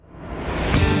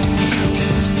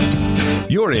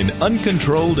You're in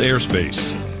uncontrolled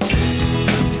airspace.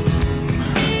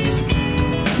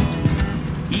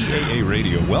 EAA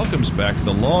Radio welcomes back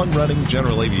the long-running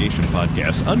general aviation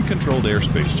podcast, Uncontrolled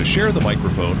Airspace, to share the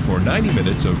microphone for 90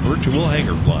 minutes of virtual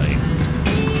hangar flying.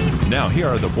 Now, here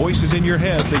are the voices in your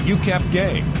head, the UCAP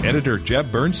gang, editor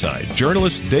Jeb Burnside,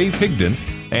 journalist Dave Higdon,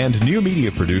 and new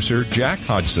media producer Jack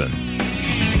Hodgson.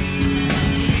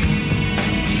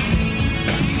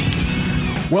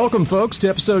 Welcome, folks, to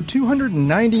episode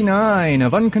 299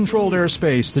 of Uncontrolled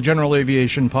Airspace, the general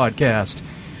aviation podcast.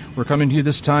 We're coming to you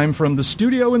this time from the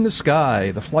studio in the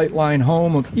sky, the flight line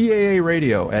home of EAA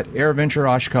Radio at AirVenture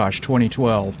Oshkosh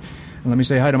 2012. And let me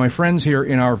say hi to my friends here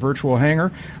in our virtual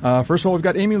hangar. First of all, we've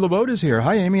got Amy Laboda here.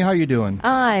 Hi, Amy. How you doing?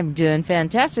 I'm doing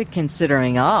fantastic,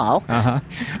 considering all.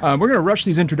 We're going to rush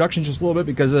these introductions just a little bit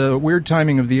because of weird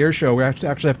timing of the air show. We actually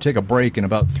have to take a break in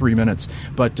about 3 minutes.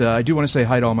 But I do want to say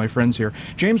hi to all my friends here.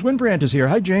 James Winbrandt is here.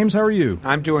 Hi, James. How are you?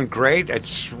 I'm doing great.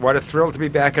 What a thrill to be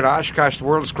back at Oshkosh, the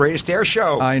world's greatest air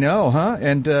show. I know, huh?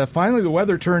 And finally, the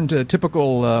weather turned to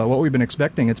typical what we've been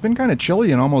expecting. It's been kind of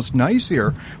chilly and almost nice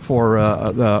here for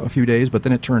a few days, but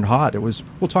then it turned hot.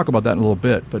 We'll talk about that in a little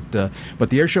bit, but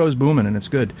the air show is booming and it's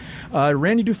good.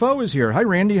 Randy Dufault is here. Hi,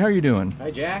 Randy. How are you doing? Hi,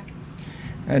 Jack.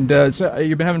 And so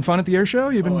you've been having fun at the air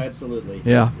show? Oh, absolutely.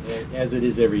 Yeah. As it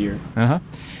is every year.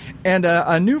 And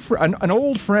an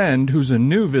old friend who's a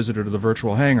new visitor to the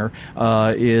virtual hangar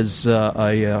is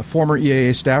a former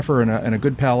EAA staffer and a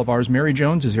good pal of ours. Mary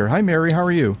Jones is here. Hi, Mary. How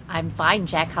are you? I'm fine,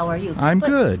 Jack. How are you? I'm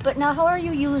good. But now, how are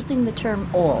you using the term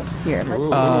old here? Let me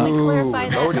clarify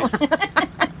that.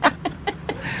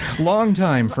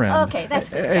 Longtime friend. Okay, that's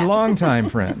good. A longtime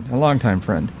friend. A longtime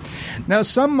friend. Now,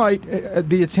 some might,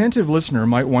 the attentive listener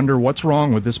might wonder what's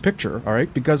wrong with this picture, all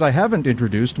right? Because I haven't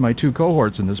introduced my two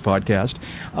cohorts in this podcast,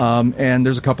 and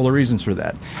there's a couple of reasons for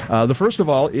that. The first of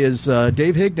all is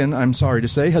Dave Higdon, I'm sorry to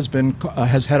say, has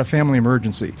had a family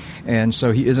emergency, and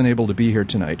so he isn't able to be here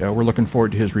tonight. We're looking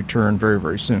forward to his return very,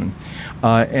 very soon.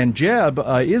 And Jeb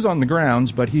is on the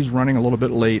grounds, but he's running a little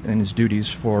bit late in his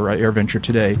duties for AirVenture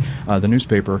Today, the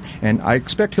newspaper, and I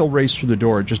expect he'll race through the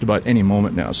door at just about any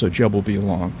moment now, so Jeb will be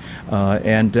along.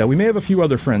 And we may have a few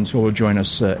other friends who will join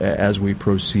us as we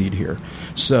proceed here.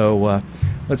 So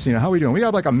let's see, how are we doing? We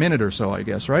got like a minute or so, I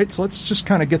guess, right? So let's just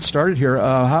kind of get started here.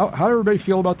 How everybody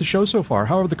feel about the show so far?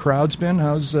 How have the crowds been?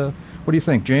 What do you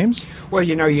think, James? Well,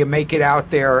 you make it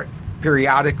out there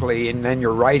periodically and then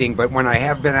you're writing, but when I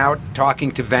have been out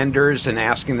talking to vendors and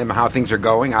asking them how things are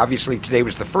going, obviously today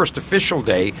was the first official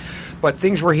day, but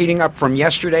things were heating up from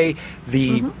yesterday.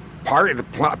 The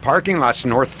parking lots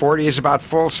North 40 is about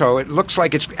full, so it looks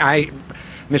like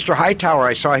Mr. Hightower,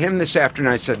 I saw him this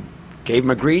afternoon. I gave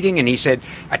him a greeting, and he said,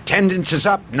 attendance is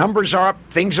up, numbers are up,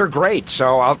 things are great,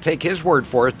 so I'll take his word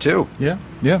for it, too. Yeah.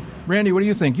 Randy, what do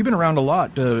you think? You've been around a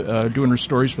lot doing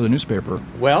stories for the newspaper.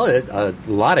 Well, a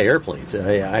lot of airplanes.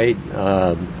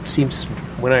 Seems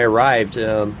when I arrived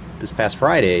this past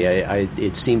Friday,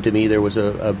 it seemed to me there was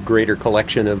a greater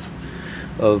collection of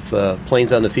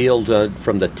planes on the field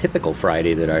from the typical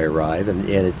Friday that I arrive, and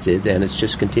it's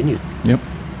just continued. Yep.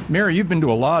 Mary, you've been to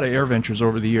a lot of AirVentures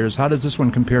over the years. How does this one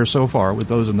compare so far with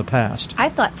those in the past? I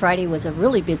thought Friday was a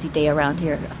really busy day around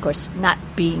here. Of course, not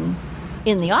being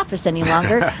in the office any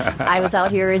longer, I was out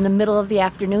here in the middle of the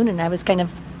afternoon, and I was kind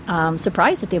of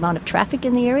surprised at the amount of traffic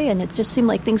in the area, and it just seemed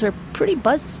like things were pretty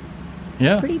buzzing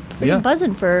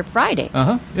for Friday.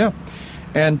 Yeah.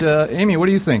 And Amy, what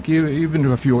do you think? You've been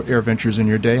to a few AirVentures in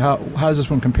your day. How does this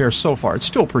one compare so far? It's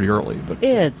still pretty early, but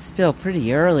it's still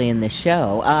pretty early in the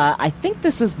show. I think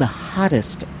this is the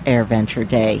hottest AirVenture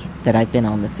day that I've been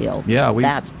on the field. Yeah,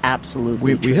 that's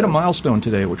absolutely true. We hit a milestone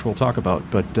today, which we'll talk about.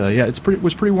 But it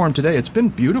was pretty warm today. It's been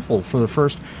beautiful for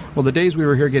the days we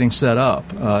were here getting set up.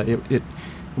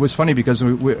 It was funny because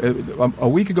a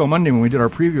week ago Monday when we did our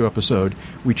preview episode,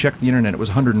 we checked the internet. It was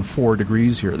 104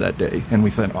 degrees here that day, and we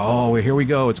thought, oh, here we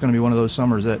go. It's going to be one of those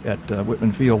summers at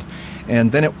Whitman Field.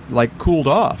 And then it cooled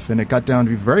off, and it got down to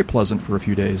be very pleasant for a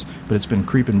few days, but it's been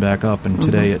creeping back up, and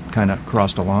today it kind of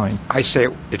crossed a line. I say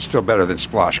it's still better than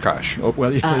Splashkosh. Oh,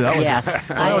 well, yes,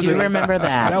 I do remember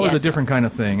that. That was a different kind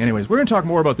of thing. Anyways, we're going to talk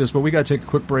more about this, but we got to take a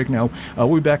quick break now.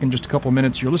 We'll be back in just a couple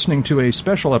minutes. You're listening to a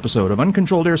special episode of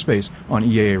Uncontrolled Airspace on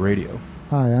EAA Radio.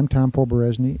 Hi, I'm Tom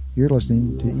Poberesny. You're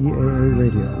listening to EAA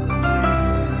Radio.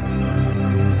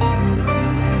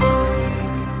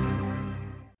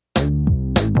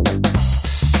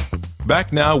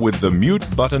 Back now with the mute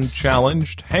button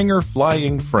challenged hangar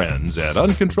flying friends at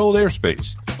Uncontrolled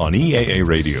Airspace on EAA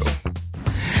Radio.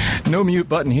 No mute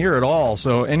button here at all,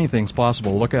 so anything's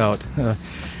possible. Look out.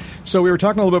 So we were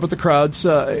talking a little bit about the crowds.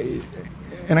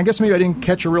 And I guess maybe I didn't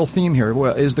catch a real theme here.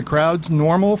 Well, is the crowd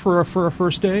normal for a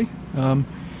first day?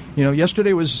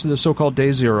 Yesterday was the so-called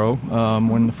day zero,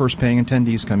 when the first paying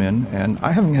attendees come in, and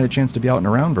I haven't had a chance to be out and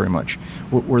around very much.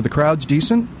 Were the crowds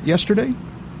decent yesterday?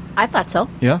 I thought so.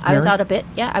 Yeah, I was Mary? out a bit.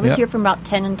 Yeah, I was here from about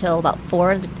 10 until about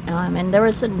 4, and there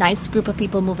was a nice group of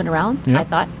people moving around. Yeah. I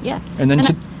thought, yeah. And then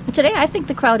today, I think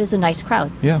the crowd is a nice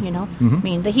crowd. Yeah. I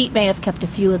mean, the heat may have kept a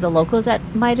few of the locals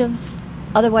that might have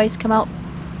otherwise come out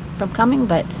from coming,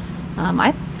 but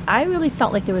I really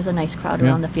felt like there was a nice crowd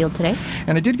around the field today.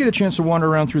 And I did get a chance to wander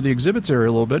around through the exhibits area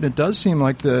a little bit. It does seem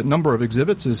like the number of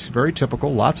exhibits is very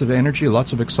typical. Lots of energy,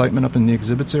 lots of excitement up in the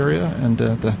exhibits area and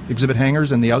the exhibit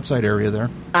hangars and the outside area there.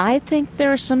 I think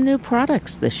there are some new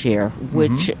products this year,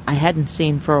 which I hadn't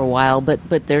seen for a while,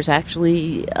 but there's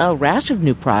actually a rash of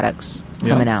new products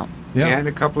coming out. Yeah. And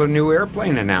a couple of new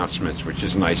airplane announcements, which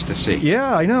is nice to see.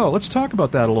 Yeah, I know. Let's talk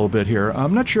about that a little bit here.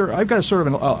 I'm not sure. I've got sort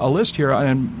of a list here,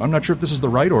 and I'm not sure if this is the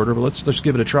right order, but let's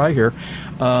give it a try here.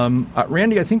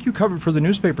 Randy, I think you covered for the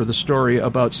newspaper the story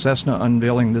about Cessna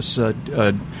unveiling this, what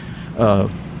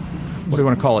do you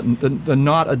want to call it, the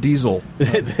not a diesel.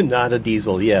 Not a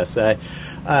diesel, yes.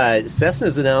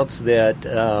 Cessna's announced that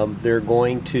they're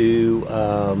going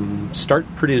to start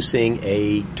producing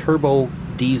a turbo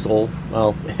diesel,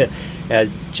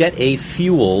 Jet A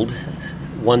fueled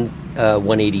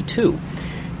 182.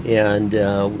 And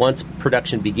once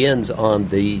production begins on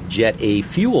the Jet A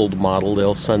fueled model,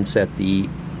 they'll sunset the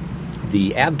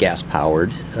avgas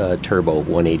powered turbo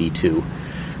 182.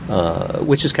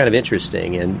 Which is kind of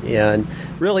interesting, and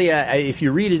really, if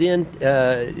you read it in,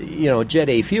 Jet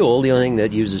A fuel. The only thing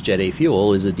that uses Jet A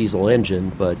fuel is a diesel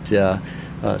engine, but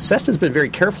Cessna's been very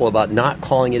careful about not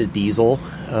calling it a diesel,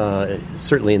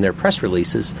 certainly in their press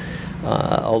releases.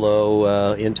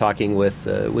 Although, in talking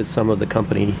with some of the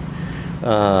company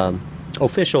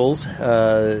officials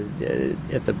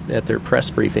at their press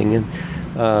briefing, and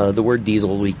the word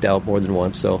diesel leaked out more than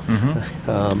once, so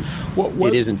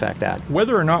it is in fact that.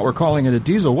 Whether or not we're calling it a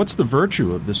diesel, what's the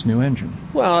virtue of this new engine?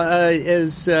 Well,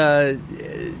 as I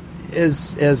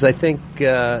think,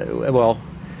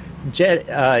 jet,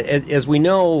 as we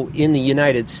know in the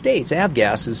United States,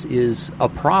 avgas is a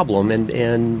problem,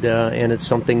 and it's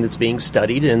something that's being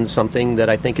studied, and something that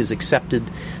I think is accepted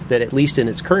that at least in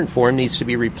its current form needs to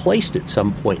be replaced at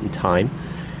some point in time.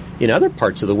 In other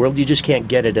parts of the world, you just can't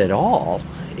get it at all,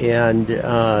 and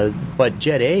but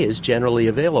Jet A is generally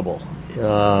available.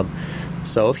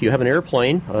 So if you have an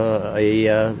airplane,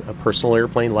 a personal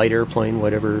airplane, light airplane,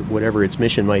 whatever its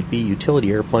mission might be,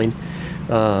 utility airplane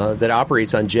that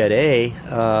operates on Jet A,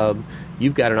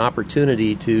 you've got an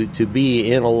opportunity to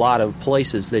be in a lot of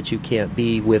places that you can't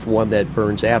be with one that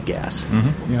burns avgas.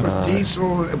 Mm-hmm. Yeah.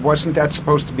 Diesel, wasn't that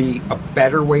supposed to be a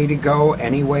better way to go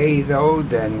anyway, though,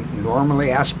 than normally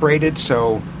aspirated?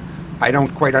 So I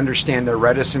don't quite understand their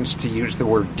reticence to use the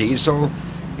word diesel.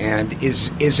 And is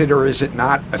it or is it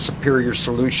not a superior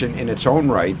solution in its own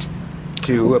right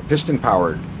to a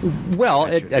piston-powered? Well,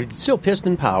 it's still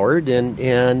piston-powered, and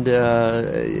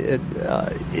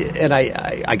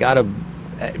I gotta,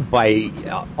 by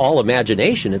all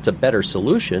imagination, it's a better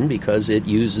solution because it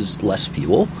uses less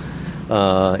fuel.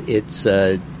 It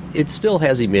still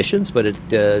has emissions, but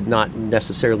it not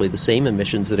necessarily the same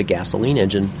emissions that a gasoline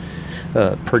engine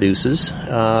produces.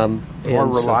 More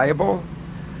reliable?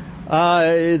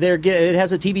 It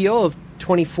has a TBO of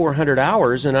 2,400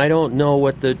 hours, and I don't know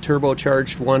what the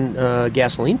turbocharged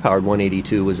gasoline-powered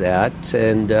 182 was at.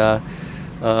 And the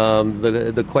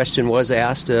question was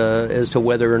asked as to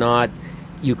whether or not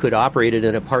you could operate it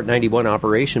in a Part 91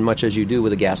 operation, much as you do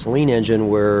with a gasoline engine,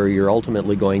 where you're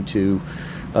ultimately going to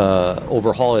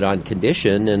overhaul it on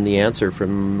condition. And the answer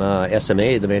from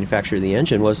SMA, the manufacturer of the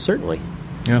engine, was certainly.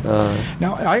 Yeah.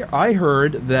 Now, I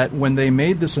heard that when they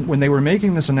were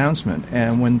making this announcement,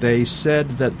 and when they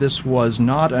said that this was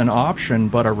not an option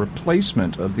but a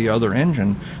replacement of the other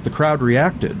engine, the crowd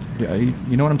reacted.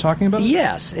 You know what I'm talking about?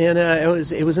 Yes, and it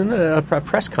was in the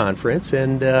press conference,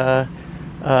 and they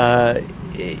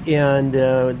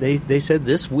said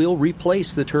this will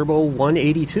replace the Turbo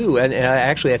 182. And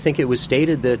actually, I think it was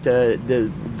stated that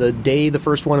the day the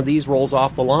first one of these rolls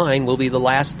off the line will be the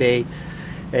last day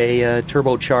a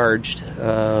turbocharged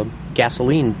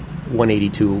gasoline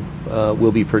 182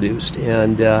 will be produced,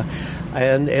 and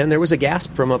there was a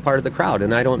gasp from a part of the crowd,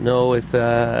 and I don't know if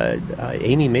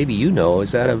Amy, maybe you know,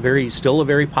 is that still a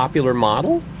very popular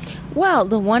model? Well,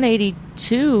 the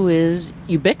 182 is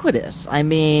ubiquitous. I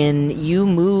mean, you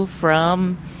move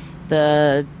from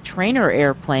the trainer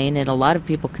airplane, and a lot of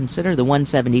people consider the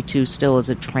 172 still as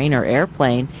a trainer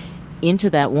airplane, into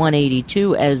that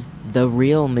 182 as the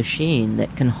real machine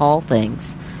that can haul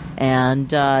things.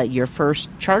 and your first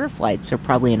charter flights are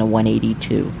probably in a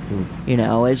 182. You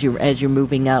know, as you're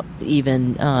moving up,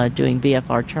 even doing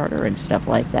VFR charter and stuff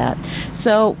like that.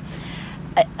 So,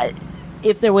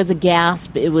 if there was a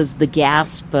gasp, it was the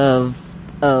gasp of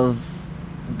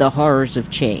the horrors of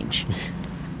change.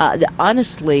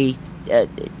 Honestly,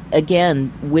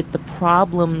 again, with the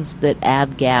problems that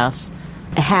Avgas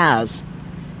has,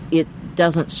 it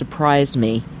doesn't surprise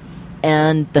me.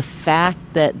 And the fact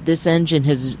that these engines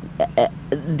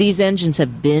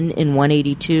have been in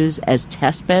 182s as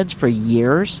test beds for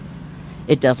years,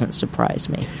 it doesn't surprise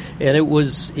me. And it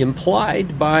was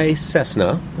implied by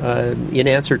Cessna in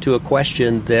answer to a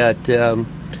question that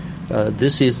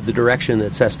this is the direction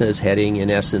that Cessna is heading.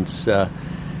 In essence,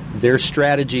 their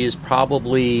strategy is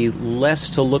probably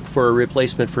less to look for a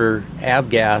replacement for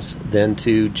Avgas than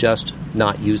to just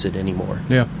not use it anymore.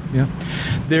 Yeah.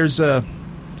 There's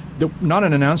not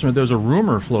an announcement, there's a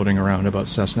rumor floating around about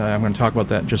Cessna. I'm going to talk about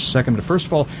that in just a second. But first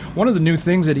of all, one of the new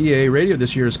things at EAA Radio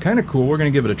this year is kind of cool. We're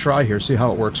going to give it a try here, see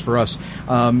how it works for us.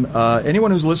 Anyone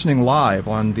who's listening live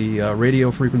on the radio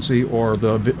frequency or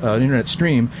the internet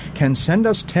stream can send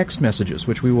us text messages,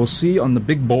 which we will see on the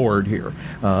big board here.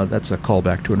 That's a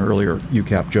callback to an earlier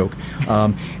UCAP joke.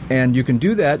 And you can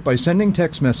do that by sending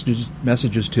text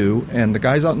messages to, and the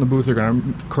guys out in the booth are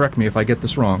going to correct me if I get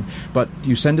this wrong, but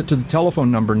you send it to the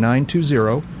telephone number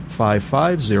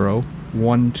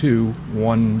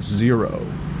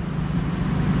 920-550-1210.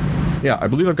 Yeah, I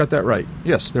believe I've got that right.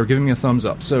 Yes, they're giving me a thumbs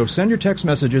up. So send your text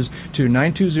messages to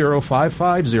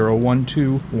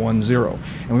 920-550-1210.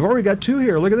 And we've already got two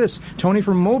here. Look at this. Tony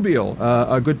from Mobile,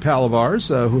 a good pal of ours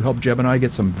who helped Jeb and I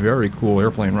get some very cool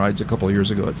airplane rides a couple of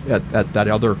years ago at that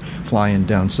other fly-in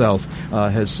down south,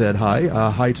 has said hi.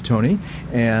 Hi to Tony.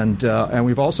 And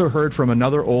we've also heard from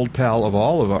another old pal of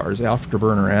all of ours,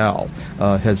 Afterburner Al,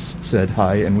 has said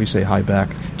hi, and we say hi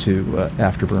back to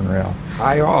Afterburner Al.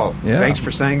 Hi, all. Yeah. Thanks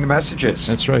for sending the messages.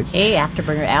 That's right. Hey,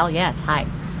 Afterburner Al, yes, hi.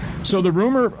 So the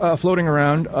rumor floating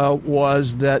around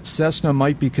was that Cessna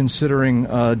might be considering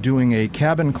doing a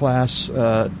cabin-class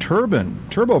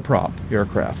turboprop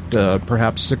aircraft,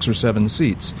 perhaps 6 or 7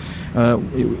 seats.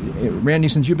 Randy,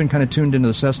 since you've been kind of tuned into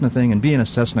the Cessna thing and being a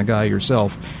Cessna guy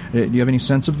yourself, do you have any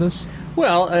sense of this?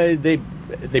 Well, they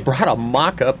brought a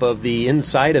mock-up of the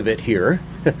inside of it here,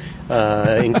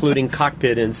 including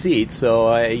cockpit and seats.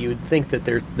 So you would think that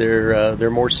they're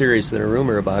more serious than a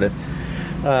rumor about it.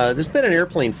 There's been an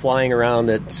airplane flying around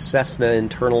that Cessna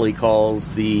internally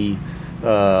calls the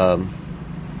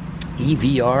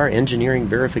EVR, Engineering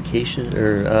Verification,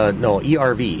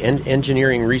 ERV,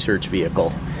 Engineering Research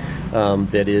Vehicle,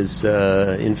 that is,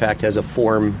 in fact, has a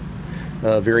form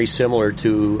very similar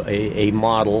to a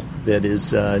model that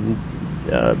is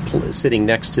sitting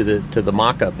next to the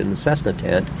mock-up in the Cessna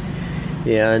tent,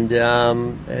 and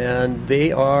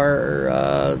they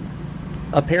are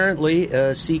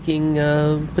apparently seeking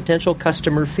potential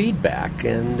customer feedback,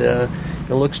 and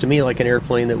it looks to me like an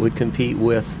airplane that would compete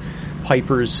with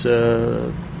Piper's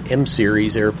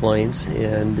M-Series airplanes,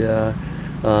 and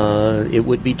it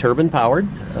would be turbine-powered,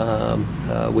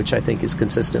 which I think is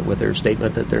consistent with their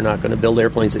statement that they're not going to build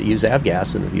airplanes that use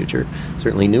avgas in the future,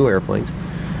 certainly new airplanes.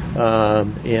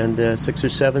 And 6 or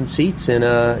 7 seats in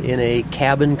a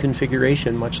cabin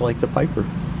configuration, much like the Piper.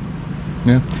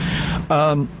 Yeah.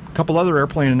 A couple other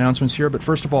airplane announcements here, but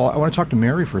first of all, I want to talk to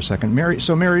Mary for a second. Mary,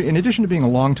 in addition to being a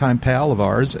longtime pal of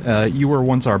ours, you were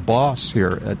once our boss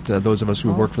here at those of us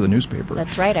who worked for the newspaper.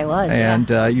 That's right, I was. And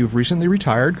you've recently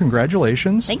retired.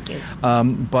 Congratulations. Thank you.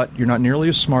 But you're not nearly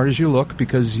as smart as you look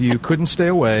because you couldn't stay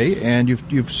away, and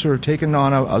you've sort of taken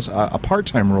on a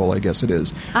part-time role, I guess it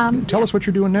is. Tell us what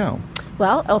you're doing now.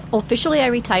 Well, officially I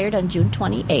retired on June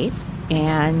 28th,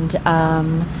 and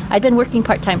I've been working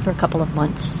part-time for a couple of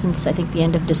months, since I think the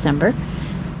end of December,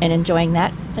 and enjoying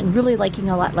that, and really liking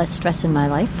a lot less stress in my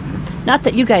life. Not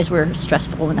that you guys were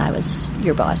stressful when I was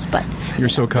your boss, but you're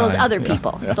so kind. Those other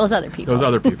people. Yeah. Those other people.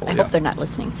 I hope they're not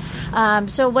listening.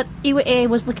 So what EAA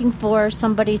was looking for,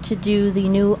 somebody to do the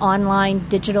new online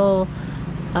digital,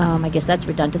 I guess that's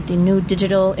redundant, the new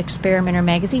digital experimenter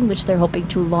magazine, which they're hoping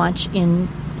to launch in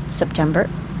September.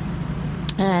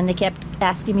 And they kept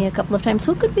asking me a couple of times,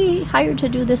 who could be hired to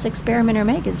do this experimenter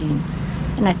magazine?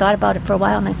 And I thought about it for a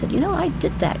while, and I said, I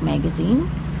did that magazine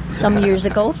some years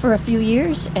ago for a few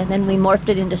years, and then we morphed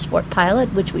it into Sport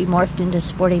Pilot, which we morphed into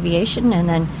Sport Aviation, and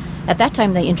then at that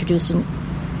time they introduced an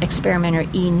experimenter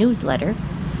e-newsletter.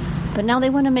 But now they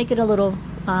want to make it a little,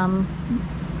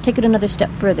 take it another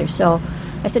step further. So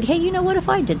I said, hey, what if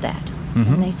I did that?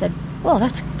 Mm-hmm. And they said, well,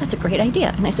 that's a great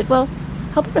idea. And I said, well,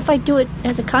 how about if I do it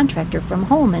as a contractor from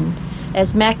home and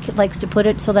as Mac likes to put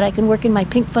it, so that I can work in my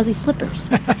pink fuzzy slippers.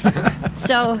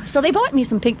 So they bought me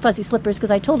some pink fuzzy slippers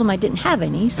because I told them I didn't have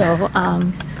any. So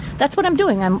that's what I'm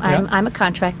doing. I'm a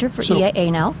contractor for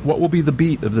EAA now. What will be the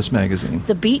beat of this magazine?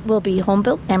 The beat will be home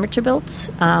built, amateur built,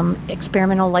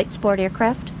 experimental light sport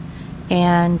aircraft,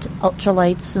 and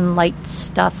ultralights and light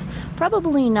stuff.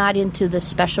 Probably not into the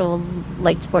special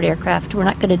light sport aircraft. We're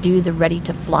not going to do the ready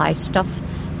to fly stuff.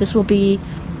 This will be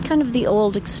kind of the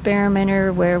old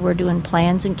experimenter where we're doing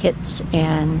plans and kits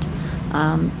and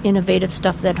innovative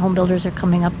stuff that home builders are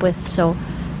coming up with. So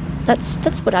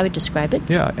that's what I would describe it.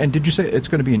 Yeah, and did you say it's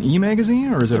going to be an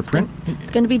e-magazine, or is it a print? It's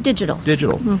going to be digital.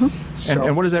 Digital. Mm-hmm.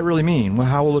 And what does that really mean? Well,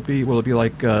 how will it be? Will it be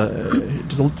like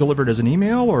delivered as an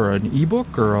email or an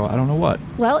ebook, or I don't know what?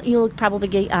 Well, you'll probably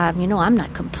get, I'm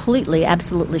not completely,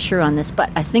 absolutely sure on this, but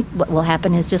I think what will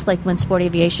happen is just like when Sport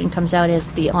Aviation comes out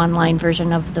as the online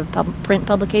version of the print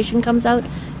publication comes out,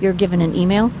 you're given an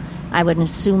email. I would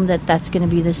assume that that's going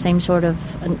to be the same sort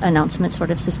of announcement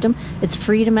sort of system. It's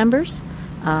free to members.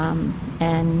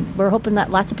 And we're hoping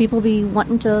that lots of people will be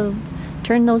wanting to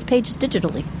turn those pages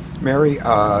digitally. Mary,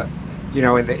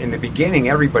 in the beginning,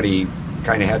 everybody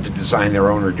kind of had to design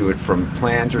their own or do it from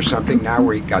plans or something. Now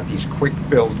we got these quick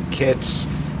build kits.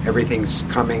 Everything's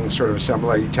coming sort of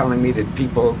assembled. Are you telling me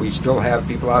that we still have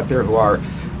people out there who are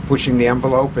pushing the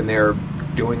envelope and they're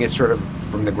doing it sort of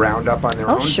from the ground up on their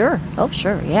own? Oh,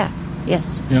 sure. Yeah.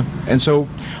 Yes. Yeah. And so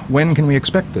when can we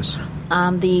expect this?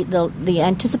 The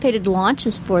anticipated launch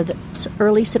is for the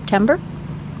early September,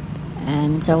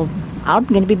 and so I'm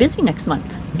going to be busy next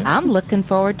month. I'm looking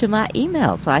forward to my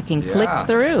email so I can click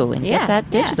through and get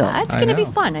that digital. Yeah, it's going to be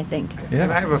fun, I think. Yeah.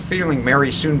 And I have a feeling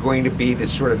Mary's soon going to be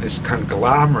this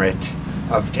conglomerate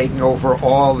of taking over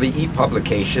all the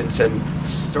e-publications, and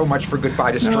so much for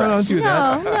goodbye to stress. No, don't do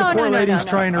that. No, the poor lady's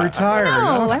trying to retire.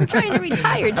 No, I'm trying to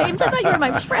retire. James, I thought you were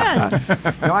my friend.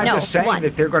 No, I'm just saying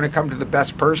that they're going to come to the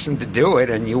best person to do it,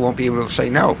 and you won't be able to say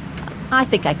no. I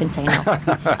think I can say no.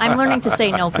 I'm learning to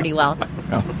say no pretty well.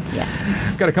 Oh.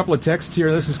 Yeah. Got a couple of texts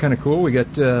here. This is kind of cool. We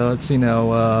got, let's see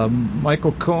now,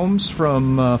 Michael Combs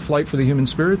from Flight for the Human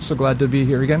Spirits. So glad to be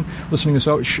here again, listening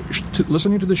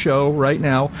to the show right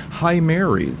now. Hi,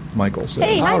 Mary, Michael says.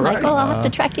 Hey, hi, Michael. I'll have to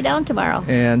track you down tomorrow.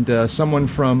 And someone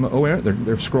from,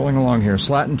 they're scrolling along here.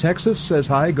 Slatton, Texas says,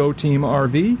 hi, go Team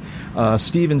RV.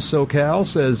 Steve in SoCal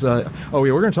says, we're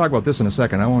going to talk about this in a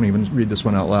second. I won't even read this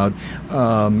one out loud.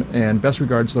 And best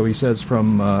regards, though, he says,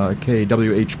 from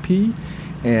KWHP.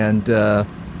 And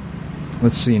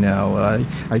let's see now. I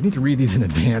need to read these in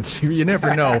advance. You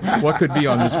never know what could be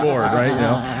on this board,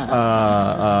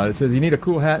 right? It says you need a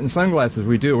cool hat and sunglasses.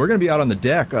 We do. We're going to be out on the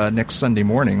deck next Sunday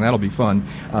morning. That'll be fun.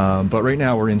 But right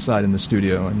now we're inside in the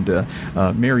studio, and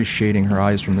Mary's shading her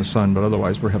eyes from the sun. But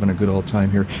otherwise, we're having a good old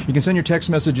time here. You can send your text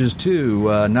messages to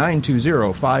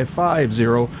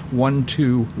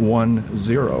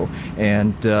 920-550-1210.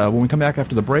 And when we come back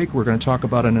after the break, we're going to talk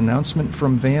about an announcement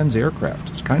from Van's Aircraft.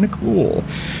 It's kind of cool.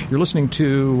 You're listening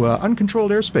to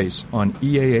Uncontrolled Airspace on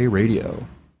EAA Radio.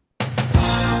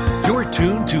 You're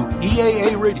tuned to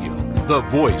EAA Radio, the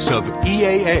voice of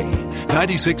EAA,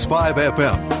 96.5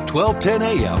 FM, 1210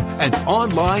 AM, and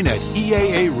online at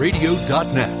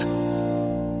eaaradio.net.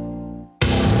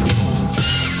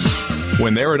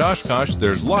 When they're at Oshkosh,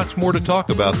 there's lots more to talk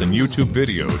about than YouTube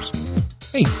videos.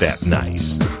 Ain't that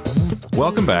nice?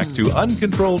 Welcome back to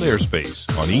Uncontrolled Airspace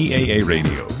on EAA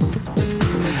Radio.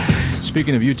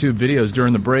 Speaking of YouTube videos,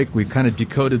 during the break, we kind of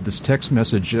decoded this text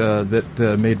message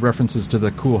that made references to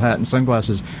the cool hat and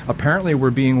sunglasses. Apparently, we're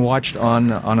being watched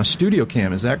on a studio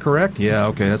cam. Is that correct? Yeah,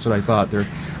 okay, that's what I thought. They're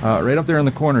right up there in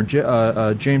the corner.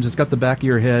 James, it's got the back of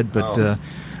your head, but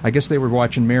I guess they were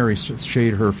watching Mary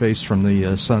shade her face from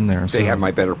the sun there. They have my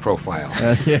better profile.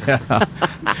 Yeah.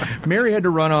 Mary had to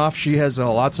run off. She has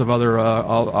lots of other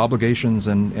obligations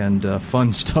and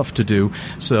fun stuff to do.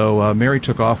 So Mary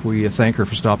took off. We thank her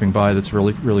for stopping by. That's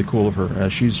really, really cool of her.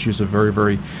 She's a very,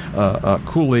 very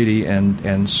cool lady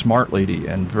and smart lady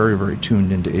and very, very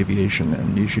tuned into aviation.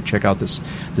 And you should check out this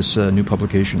new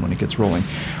publication when it gets rolling.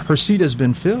 Her seat has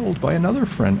been filled by another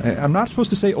friend. I'm not supposed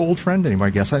to say old friend anymore,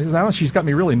 I guess. Now she's got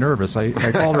me really nervous. I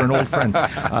called her an old friend.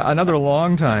 Another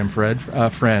longtime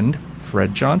friend,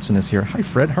 Fred Johnson, is here. Hi,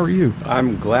 Fred. How are you?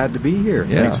 I'm glad to be here.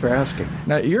 Yeah. Thanks for asking.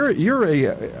 Now,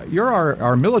 you're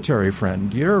our military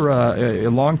friend. You're a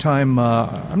longtime.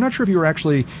 I'm not sure if you were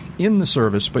actually in the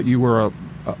service, but you were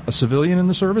a civilian in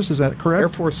the service. Is that correct? Air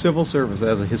Force Civil Service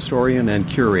as a historian and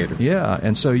curator. Yeah,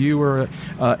 and so you were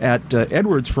at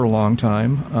Edwards for a long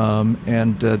time,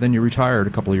 and then you retired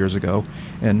a couple of years ago,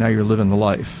 and now you're living the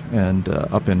life and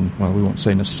up in, well, we won't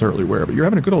say necessarily where, but you're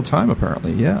having a good old time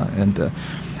apparently. Yeah, and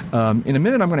In a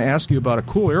minute, I'm going to ask you about a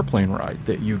cool airplane ride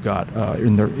that you got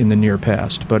in the near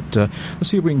past. But let's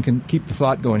see if we can keep the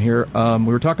thought going here. We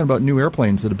were talking about new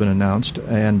airplanes that have been announced,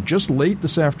 and just late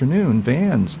this afternoon,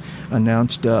 Vans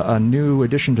announced a new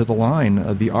addition to the line.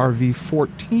 The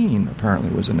RV-14 apparently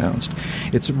was announced.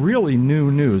 It's really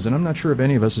new news, and I'm not sure if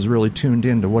any of us is really tuned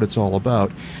in to what it's all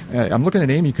about. I'm looking at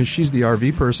Amy because she's the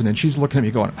RV person, and she's looking at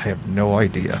me going, I have no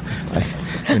idea.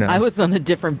 I was on a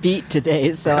different beat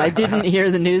today, so I didn't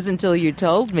hear the news until you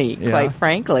told me, quite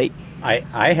frankly.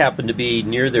 I happened to be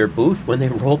near their booth when they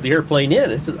rolled the airplane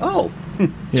in. I said, oh,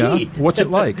 gee. What's it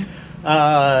like?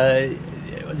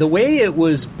 The way it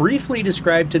was briefly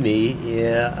described to me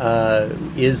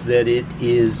is that it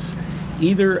is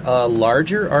either a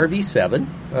larger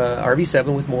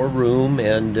RV-7 with more room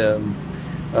and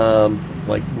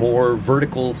like more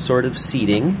vertical sort of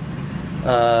seating,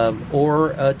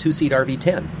 or a two-seat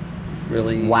RV-10.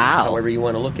 Really, wow. However you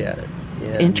want to look at it.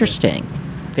 And, interesting.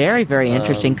 Very, very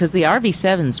interesting, because the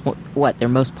RV-7's what, their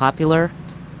most popular?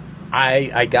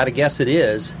 I got to guess it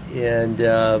is, and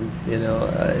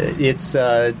it's.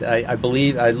 I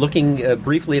believe looking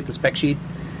briefly at the spec sheet,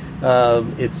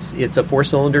 it's a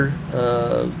 4-cylinder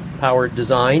powered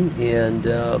design, and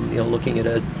looking at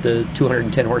the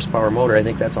 210 horsepower motor, I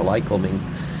think that's a Lycoming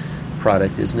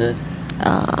product, isn't it?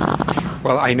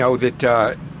 Well, I know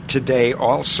that today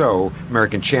also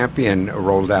American Champion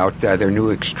rolled out their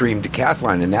new Extreme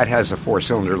Decathlon, and that has a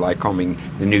 4-cylinder Lycoming,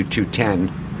 the new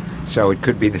 210. So it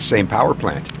could be the same power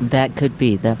plant. That could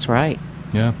be. That's right.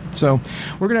 Yeah. So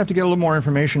we're going to have to get a little more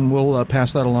information. We'll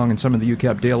pass that along in some of the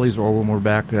UCAP dailies or when we're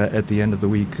back at the end of the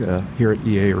week here at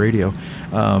EAA Radio.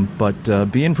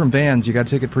 But being from Vans, you got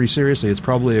to take it pretty seriously. It's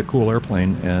probably a cool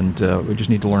airplane, and we just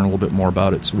need to learn a little bit more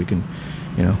about it so we can,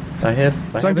 I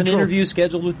have an interview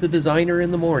scheduled with the designer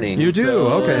in the morning. You do?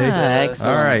 Okay.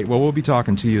 Excellent. All right. Well, we'll be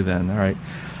talking to you then. All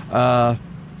right.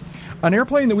 An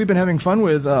airplane that we've been having fun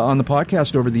with on the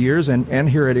podcast over the years and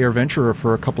here at AirVentura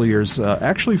for a couple of years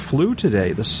actually flew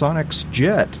today, the Sonex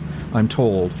Jet, I'm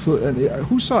told.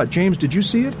 Who saw it? James, did you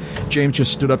see it? James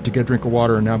just stood up to get a drink of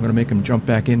water, and now I'm going to make him jump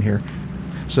back in here.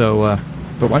 So,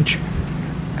 but why don't you?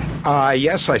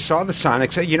 Yes, I saw the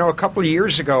Sonex. A couple of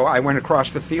years ago, I went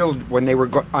across the field when they were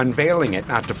unveiling it,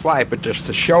 not to fly it, but just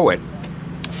to show it.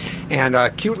 And a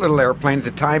cute little airplane. At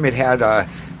the time, it had a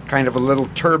kind of a little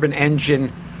turbine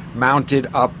engine mounted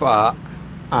up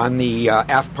on the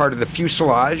aft part of the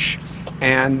fuselage.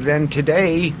 And then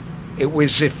today, it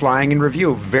was flying in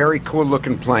review. Very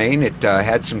cool-looking plane. It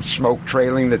had some smoke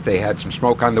trailing, that they had some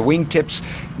smoke on the wingtips.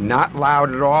 Not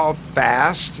loud at all,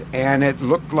 fast, and it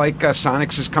looked like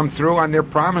Sonex has come through on their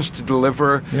promise to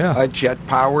deliver a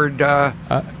jet-powered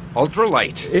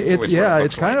ultralight.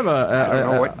 It's kind of I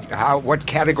don't know what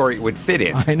category it would fit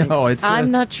in. I know.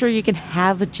 I'm not sure you can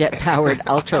have a jet-powered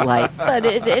ultralight, but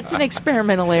it's an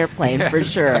experimental airplane for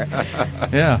sure.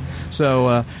 Yeah.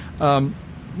 So,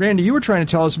 Randy, you were trying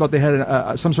to tell us about they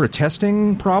had some sort of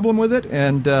testing problem with it,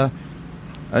 and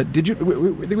did you?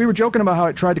 We were joking about how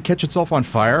it tried to catch itself on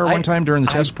fire one time during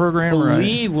the test program. I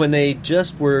believe when they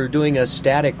just were doing a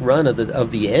static run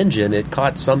of the engine, it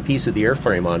caught some piece of the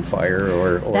airframe on fire,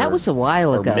 or that was a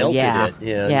while ago. Melted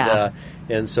it,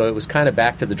 and so it was kind of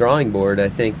back to the drawing board. I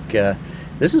think.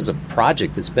 This is a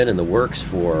project that's been in the works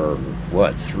for,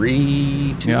 3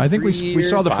 years? I think we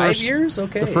saw the 5 years?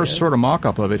 Okay, the first sort of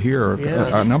mock-up of it here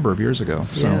a number of years ago.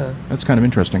 So that's kind of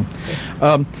interesting.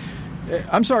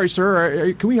 I'm sorry,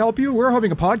 sir. Can we help you? We're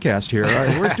having a podcast here.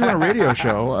 We're doing a radio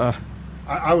show.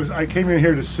 I came in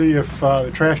here to see if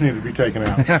the trash needed to be taken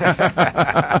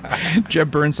out. Jeb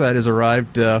Burnside has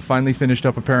arrived, finally finished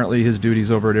up apparently his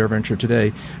duties over at AirVenture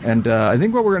today. And I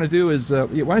think what we're going to do is, why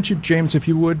don't you, James, if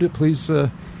you would, please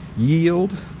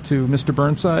yield to Mr.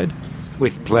 Burnside?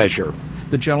 With pleasure.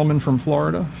 The gentleman from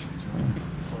Florida.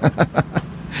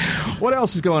 What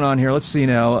else is going on here? Let's see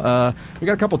now. We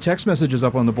got a couple text messages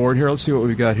up on the board here. Let's see what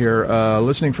we've got here.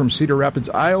 Listening from Cedar Rapids,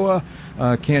 Iowa.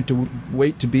 Can't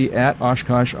wait to be at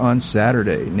Oshkosh on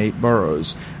Saturday. Nate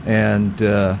Burrows. And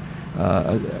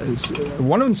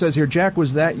one of them says here, Jack,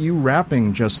 was that you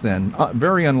rapping just then?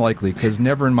 Very unlikely, because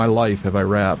never in my life have I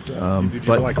rapped. Did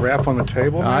you rap on the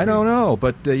table? Maybe? I don't know,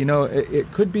 but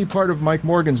it could be part of Mike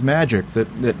Morgan's magic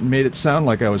that made it sound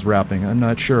like I was rapping. I'm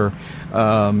not sure.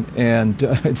 And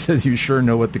it says, you sure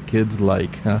know what the kids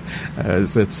like.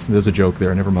 There's a joke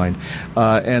there, never mind.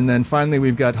 And then finally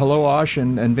we've got Hello Osh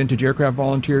and Vintage Aircraft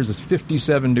Volunteers. It's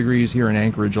 57 degrees here in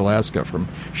Anchorage, Alaska from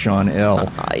Sean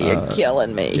L. You're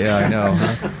killing me. Yeah, I know.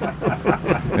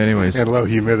 Huh? Anyways. And low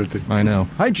humidity. I know.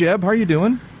 Hi, Jeb. How are you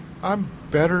doing? I'm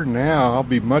better now. I'll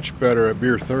be much better at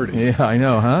beer 30. Yeah, I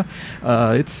know, huh?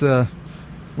 It's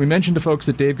We mentioned to folks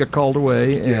that Dave got called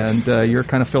away, and you're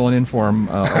kind of filling in for him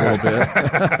a little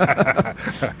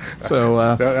bit.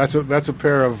 So that's a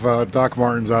pair of Doc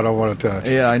Martens I don't want to touch.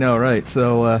 Yeah, I know, right?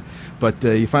 So, but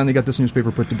you finally got this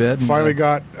newspaper put to bed. And, finally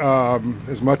got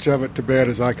as much of it to bed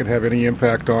as I could have any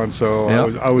impact on. So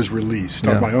I was released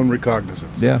on my own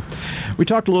recognizance. Yeah, we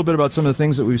talked a little bit about some of the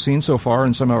things that we've seen so far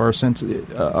and some of our sense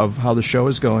of how the show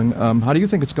is going. How do you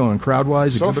think it's going,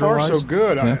 crowd-wise, so exhibitor-wise? So far, so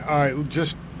good. Yeah. I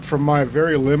just from my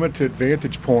very limited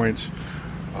vantage points,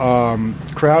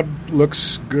 crowd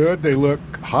looks good. They look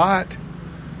hot.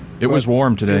 It was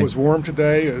warm today. It was warm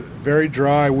today. Very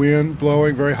dry wind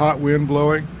blowing, very hot wind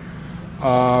blowing.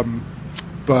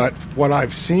 But what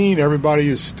I've seen, everybody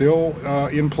is still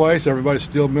in place. Everybody's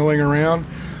still milling around.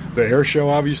 The air show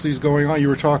obviously is going on. You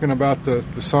were talking about the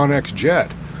Sonex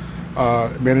jet.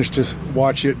 Managed to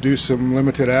watch it do some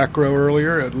limited acro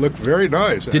earlier. It looked very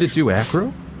nice. Did it do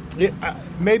acro?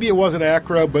 Maybe it wasn't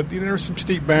acro, but there were some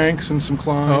steep banks and some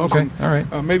climbs. Oh, okay. And, all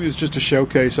right. Maybe it was just a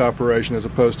showcase operation as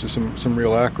opposed to some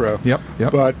real acro. Yep.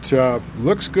 But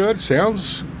looks good.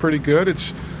 Sounds pretty good.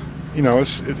 It's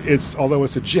although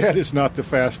it's a jet, it's not the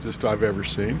fastest I've ever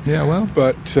seen. Yeah, well.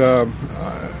 But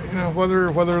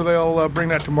whether they'll bring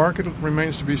that to market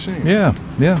remains to be seen. Yeah.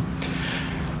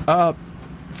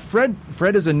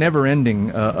 Fred is a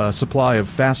never-ending supply of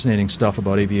fascinating stuff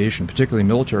about aviation, particularly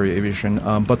military aviation.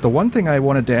 But the one thing I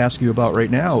wanted to ask you about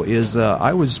right now is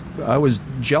I was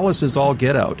jealous as all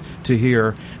get out to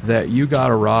hear that you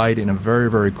got a ride in a very,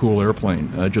 very cool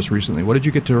airplane just recently. What did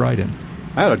you get to ride in?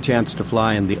 I had a chance to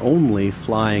fly in the only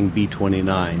flying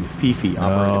B-29, Fifi,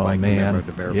 operated by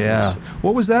Commemorative Air Force. Yeah.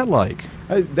 What was that like?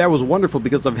 That was wonderful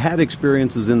because I've had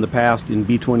experiences in the past in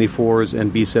B-24s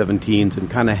and B-17s and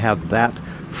kind of had that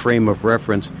frame of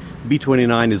reference.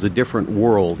 B-29 is a different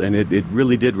world, and it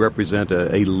really did represent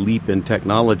a leap in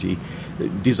technology.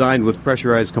 Designed with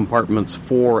pressurized compartments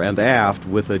fore and aft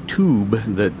with a tube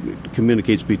that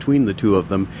communicates between the two of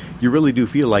them, you really do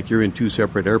feel like you're in two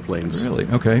separate airplanes. Really?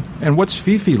 Okay. And what's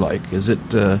Fifi like? Is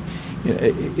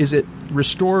it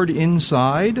restored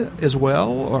inside as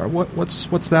well, or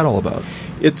what's that all about?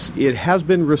 It has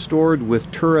been restored with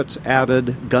turrets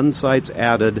added, gun sights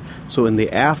added. So in the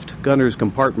aft gunner's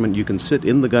compartment, you can sit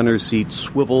in the gunner's seat,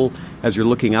 swivel as you're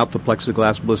looking out the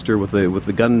plexiglass blister with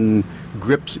the gun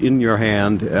grips in your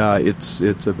hand. It's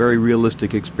a very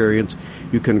realistic experience.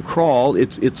 You can crawl.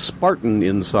 It's Spartan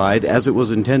inside, as it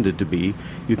was intended to be.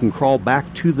 You can crawl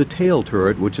back to the tail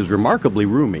turret, which is remarkably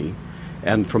roomy,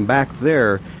 and from back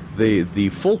there, the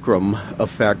fulcrum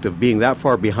effect of being that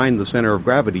far behind the center of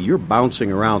gravity, you're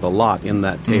bouncing around a lot in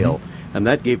that tail. Mm-hmm. And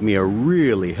that gave me a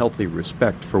really healthy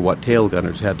respect for what tail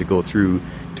gunners had to go through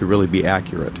to really be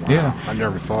accurate. Wow. Yeah. I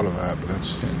never thought of that, but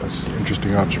that's an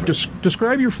interesting observation.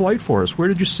 Describe your flight for us. Where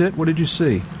did you sit? What did you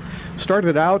see?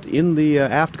 Started out in the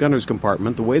aft gunner's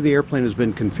compartment. The way the airplane has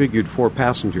been configured for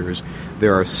passengers,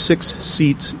 there are 6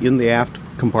 seats in the aft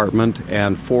compartment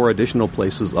and 4 additional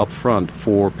places up front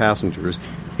for passengers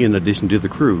in addition to the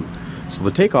crew. So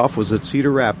the takeoff was at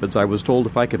Cedar Rapids. I was told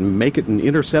if I could make it and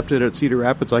intercept it at Cedar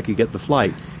Rapids, I could get the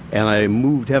flight. And I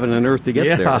moved heaven and earth to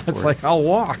get there. Yeah, it's like, I'll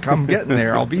walk. I'm getting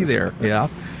there. I'll be there. Yeah.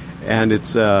 And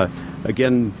it's,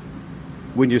 again,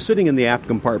 when you're sitting in the aft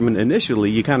compartment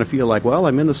initially, you kind of feel like, well,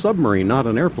 I'm in a submarine, not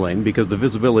an airplane, because the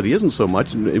visibility isn't so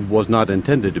much, and it was not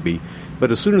intended to be.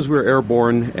 But as soon as we're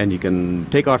airborne and you can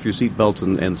take off your seatbelts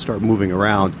and start moving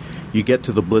around, you get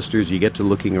to the blisters, you get to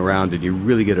looking around, and you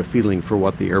really get a feeling for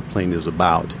what the airplane is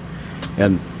about.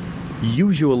 And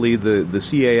usually the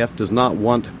CAF does not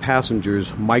want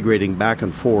passengers migrating back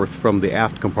and forth from the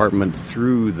aft compartment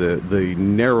through the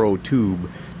narrow tube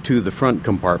to the front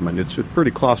compartment. It's pretty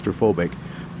claustrophobic,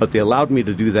 but they allowed me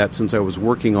to do that since I was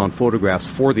working on photographs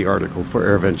for the article for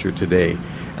AirVenture Today,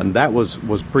 and that was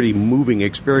pretty moving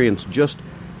experience, just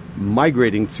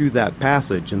migrating through that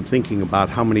passage and thinking about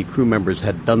how many crew members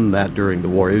had done that during the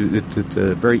war. It's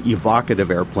a very evocative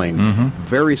airplane,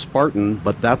 very Spartan,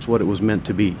 but that's what it was meant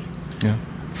to be. Yeah.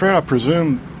 Fred, I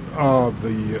presume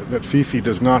that Fifi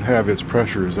does not have its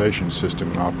pressurization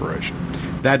system in operation.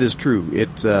 That is true.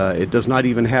 It does not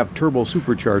even have turbo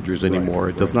superchargers anymore.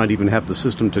 It does not even have the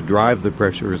system to drive the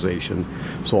pressurization.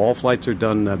 So all flights are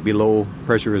done below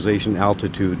pressurization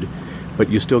altitude, but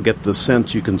you still get the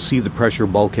sense. You can see the pressure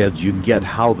bulkheads. You get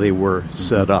how they were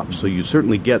set up. So you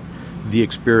certainly get the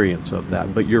experience of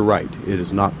that. But you're right. It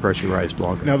is not pressurized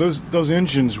longer. Now, those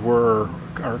engines are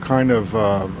kind of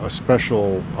a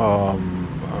special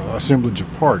assemblage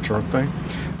of parts, aren't they?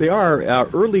 They are.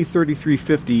 Early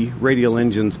 3350 radial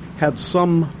engines had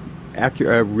some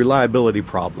reliability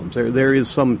problems. There is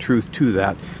some truth to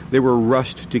that. They were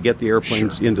rushed to get the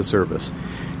airplanes into service.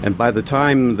 And by the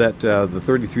time that the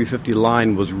 3350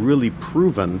 line was really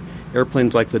proven,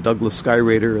 airplanes like the Douglas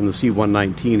Skyraider and the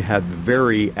C-119 had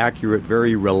very accurate,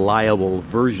 very reliable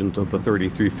versions of the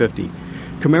 3350.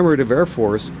 Commemorative Air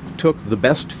Force took the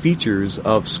best features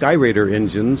of Skyraider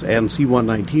engines and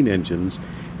C-119 engines,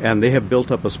 and they have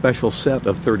built up a special set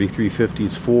of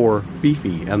 3350s for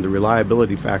Fifi, and the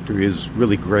reliability factor is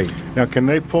really great. Now, can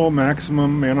they pull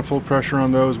maximum manifold pressure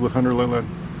on those with Hunter Leyland?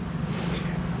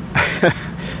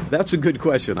 That's a good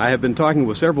question. I have been talking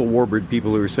with several Warbird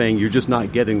people who are saying you're just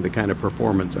not getting the kind of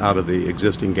performance out of the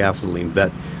existing gasoline that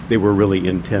they were really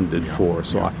intended for.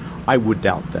 So I would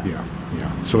doubt that.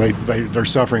 Yeah. So they're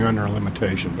suffering under a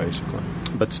limitation, basically.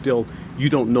 But still, you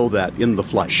don't know that in the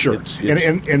flight. Sure.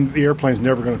 And the airplane's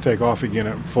never going to take off again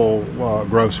at full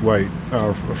gross weight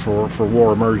for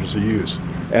war emergency use.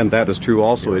 And that is true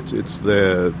also. Yeah. It's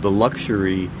the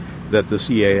luxury that the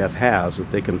CAF has,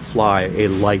 that they can fly a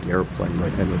light airplane.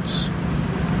 Right. And it's...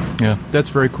 Yeah, that's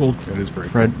very cool. That is very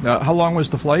Fred. cool. How long was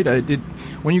the flight?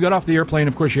 When you got off the airplane,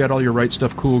 of course, you had all your right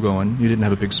stuff cool going. You didn't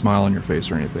have a big smile on your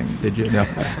face or anything, did you? No.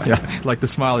 Yeah, like the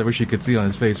smile I wish you could see on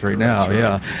his face right now. That's right.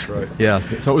 Yeah, that's right. Yeah,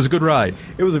 so it was a good ride.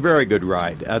 It was a very good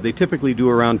ride. They typically do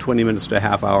around 20 minutes to a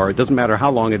half hour. It doesn't matter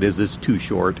how long it is, it's too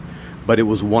short. But it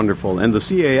was wonderful. And the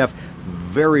CAF,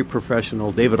 very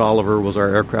professional. David Oliver was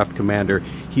our aircraft commander.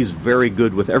 He's very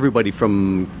good with everybody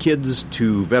from kids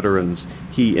to veterans.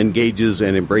 He engages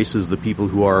and embraces the people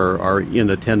who are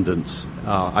in attendance.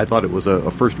 I thought it was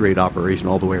a first-rate operation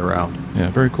all the way around.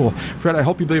 Yeah, very cool. Fred, I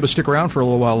hope you'll be able to stick around for a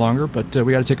little while longer, but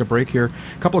we got to take a break here.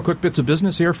 A couple of quick bits of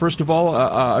business here. First of all,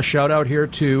 a shout-out here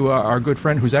to our good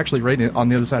friend who's actually right on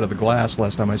the other side of the glass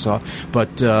last time I saw.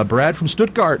 But Brad from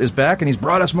Stuttgart is back, and he's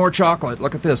brought us more chocolate.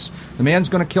 Look at this. The man's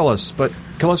going to kill us, but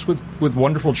kill us with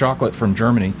wonderful chocolate from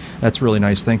Germany. That's really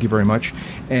nice. Thank you very much.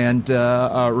 And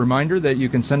a reminder that you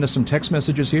can send us some text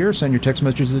messages here. Send your text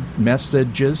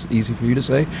messages, easy for you to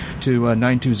say, to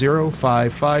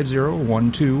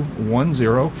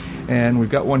 920-550-1210. And we've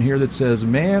got one here that says,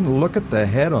 man, look at the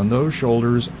head on those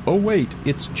shoulders. Oh, wait,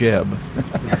 it's Jeb.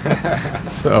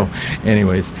 So,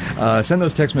 anyways, send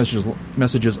those text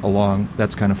messages along.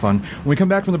 That's kind of fun. When we come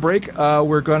back from the break,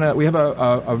 we have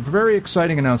a very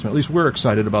exciting announcement. At least we're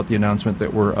excited about the announcement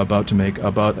that we're about to make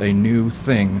about a new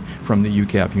thing from the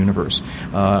UCAP universe.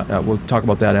 We'll talk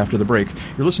about that after the break.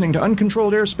 You're listening to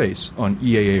Uncontrolled Airspace on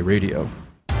EAA Radio.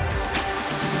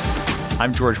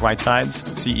 I'm George Whitesides,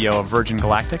 CEO of Virgin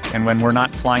Galactic, and when we're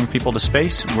not flying people to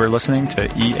space, we're listening to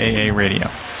EAA Radio.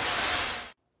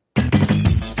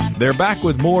 They're back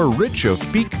with more rich of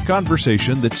peak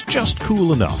conversation that's just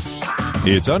cool enough.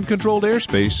 It's Uncontrolled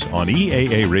Airspace on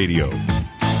EAA Radio.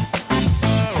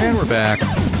 And we're back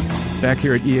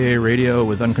here at EAA Radio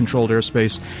with Uncontrolled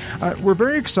Airspace. We're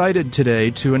very excited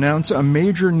today to announce a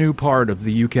major new part of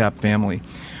the UCAP family.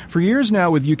 For years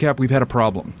now with UCAP, we've had a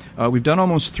problem. We've done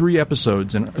almost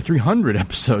 300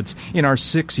 episodes in our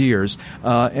 6 years,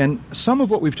 and some of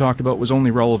what we've talked about was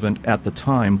only relevant at the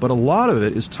time, but a lot of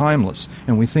it is timeless,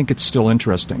 and we think it's still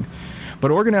interesting.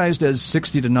 But organized as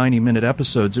 60 to 90-minute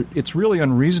episodes, it's really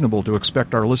unreasonable to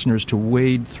expect our listeners to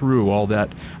wade through all that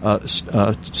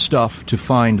stuff to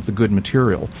find the good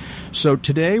material. So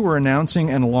today we're announcing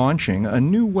and launching a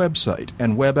new website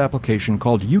and web application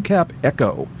called UCAP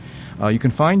Echo. You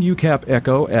can find UCAP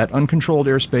Echo at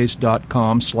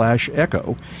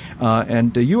uncontrolledairspace.com/echo.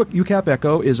 And UCAP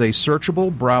Echo is a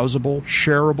searchable, browsable,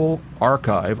 shareable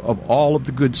archive of all of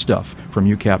the good stuff from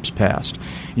UCAP's past.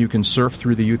 You can surf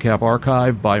through the UCAP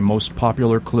archive by most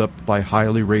popular clip, by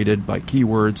highly rated, by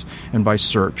keywords, and by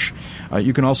search.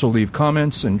 You can also leave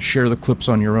comments and share the clips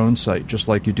on your own site, just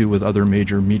like you do with other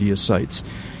major media sites.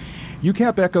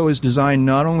 UCAP Echo is designed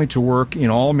not only to work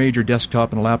in all major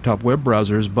desktop and laptop web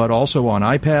browsers, but also on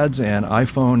iPads and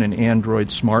iPhone and Android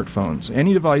smartphones.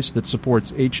 Any device that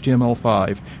supports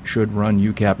HTML5 should run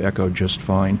UCAP Echo just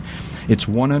fine. It's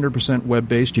 100%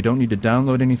 web-based. You don't need to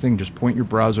download anything. Just point your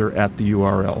browser at the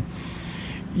URL.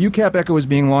 UCAP Echo is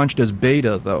being launched as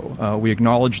beta, though. We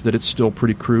acknowledge that it's still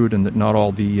pretty crude and that not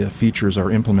all the features are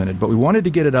implemented, but we wanted to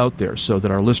get it out there so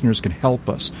that our listeners can help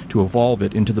us to evolve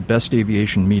it into the best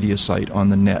aviation media site on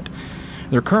the net.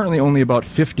 There are currently only about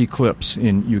 50 clips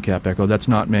in UCAP Echo. That's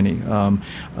not many, and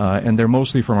they're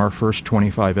mostly from our first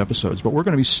 25 episodes, but we're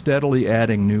going to be steadily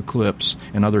adding new clips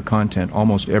and other content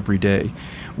almost every day.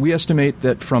 We estimate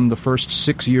that from the first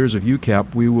 6 years of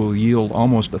UCAP, we will yield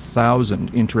almost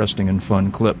 1,000 interesting and fun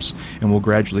clips, and we'll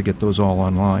gradually get those all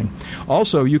online.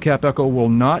 Also, UCAP Echo will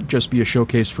not just be a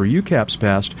showcase for UCAP's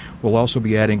past, we'll also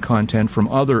be adding content from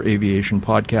other aviation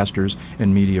podcasters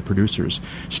and media producers.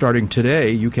 Starting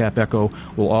today, UCAP Echo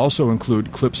will also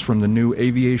include clips from the new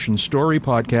Aviation Story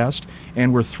podcast,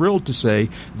 and we're thrilled to say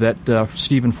that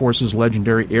Stephen Force's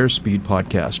legendary Airspeed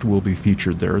podcast will be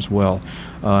featured there as well.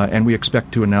 And we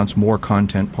expect to announce more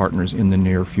content partners in the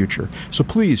near future. So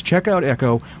please check out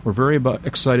Echo. We're very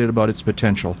excited about its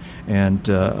potential, and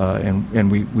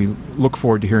we look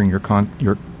forward to hearing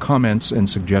your comments and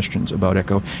suggestions about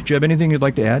Echo. Jeb, anything you'd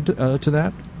like to add to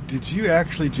that? Did you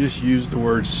actually just use the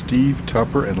words Steve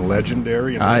Tupper and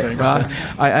legendary in the same sentence?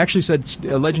 I actually said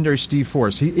legendary Steve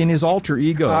Force. In his alter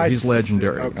ego, he's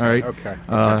legendary. Okay, all right. Okay.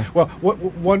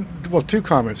 Well, two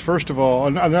comments. First of all,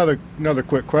 another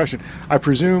quick question. I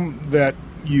presume that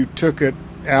you took it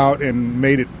out and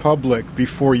made it public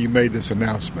before you made this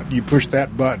announcement. You pushed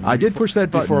that button. I did push that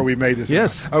button before we made this.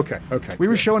 Yes. announcement. Okay. We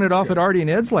were showing it off at Artie and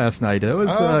Ed's last night. It was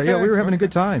we were having a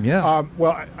good time. Yeah.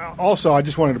 Also, I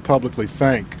just wanted to publicly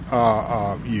thank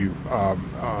you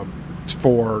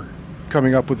for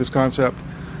coming up with this concept,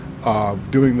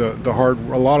 doing a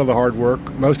lot of the hard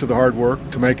work, most of the hard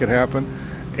work to make it happen.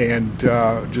 And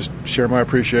just share my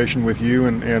appreciation with you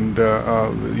and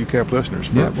the UCAP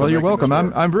listeners. Well, you're welcome.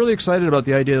 I'm really excited about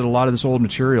the idea that a lot of this old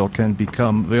material can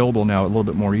become available now a little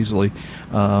bit more easily,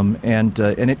 and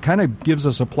it kind of gives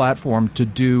us a platform to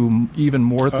do even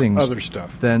more things, other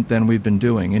stuff than we've been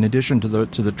doing, in addition to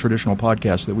the traditional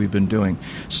podcast that we've been doing.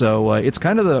 So it's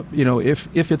kind of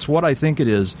if it's what I think it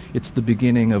is, it's the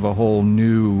beginning of a whole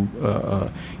new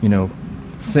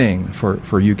thing for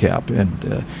UCAP and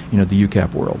the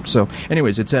UCAP world. So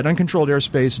anyways, it's at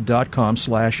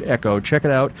uncontrolledairspace.com/echo. Check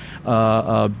it out.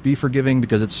 Be forgiving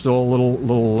because it's still a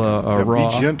little raw.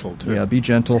 Be gentle too. Yeah, be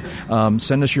gentle.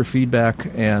 Send us your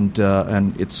feedback, and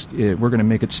we're going to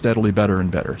make it steadily better and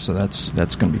better. So that's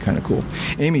going to be kind of cool.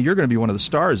 Amy, you're going to be one of the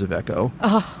stars of Echo.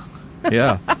 Oh.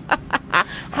 Yeah.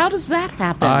 How does that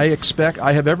happen? I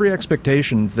have every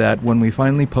expectation that when we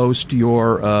finally post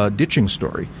your ditching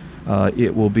story,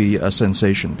 it will be a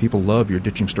sensation. People love your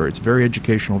ditching story. It's very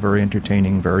educational, very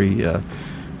entertaining, very,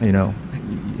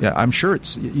 I'm sure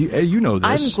it's, you know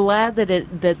this. I'm glad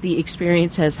that the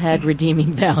experience has had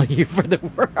redeeming value for the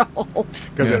world.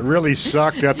 Because it really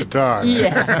sucked at the time.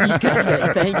 Yeah,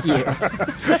 good. Thank you.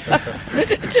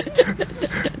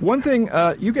 One thing,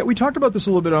 we talked about this a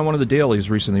little bit on one of the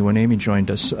dailies recently when Amy joined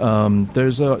us.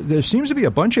 There seems to be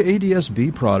a bunch of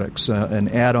ADS-B products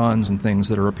and add-ons and things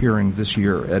that are appearing this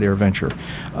year at AirVenture.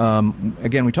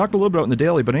 Again, we talked a little bit about it in the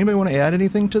daily, but anybody want to add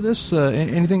anything to this?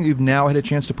 Anything you've now had a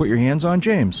chance to put your hands on,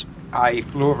 James? I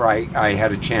flew over. I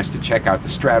had a chance to check out the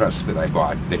Stratos that I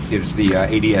bought. That is the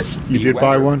ADS. You did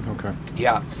buy one? Okay.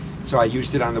 Yeah. So I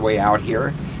used it on the way out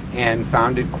here and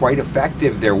found it quite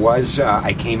effective. There was,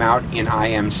 I came out in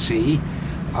IMC,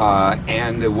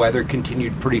 and the weather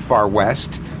continued pretty far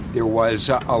west. There was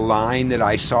a line that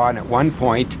I saw, and at one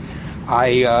point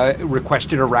I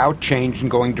requested a route change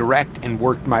and going direct and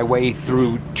worked my way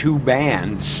through two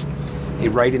bands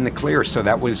right in the clear. So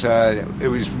that was, it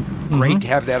was great to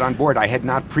have that on board. I had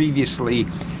not previously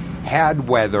had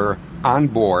weather on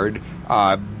board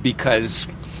because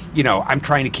I'm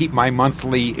trying to keep my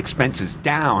monthly expenses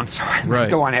down, so I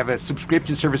don't want to have a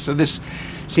subscription service. So this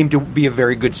seemed to be a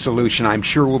very good solution. I'm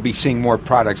sure we'll be seeing more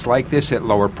products like this at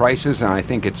lower prices, and I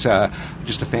think it's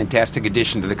just a fantastic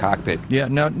addition to the cockpit. Yeah.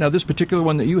 Now, this particular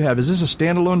one that you have, is this a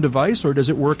standalone device, or does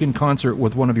it work in concert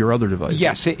with one of your other devices?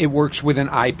 Yes, it works with an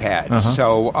iPad.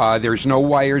 So there's no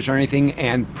wires or anything.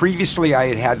 And previously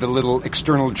I had the little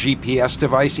external GPS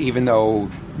device, even though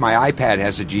my iPad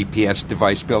has a GPS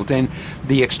device built in.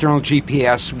 The external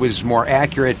GPS was more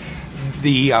accurate.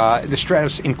 The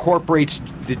Stratos incorporates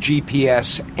the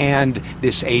GPS and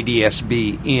this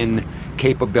ADS-B in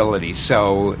capability.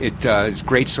 So it's a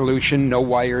great solution, no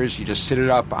wires. You just sit it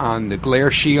up on the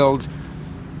glare shield,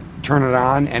 turn it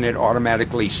on, and it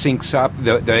automatically syncs up.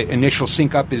 The initial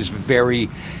sync up is very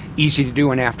easy to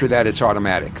do, and after that it's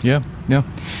automatic. Yeah.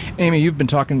 Amy, you've been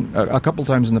talking a couple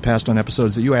times in the past on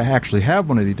episodes that you actually have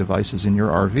one of these devices in your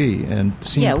RV and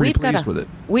seem pretty pleased with it.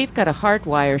 We've got a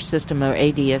hardwire system of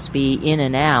ADS-B in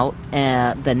and out,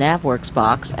 the NavWorks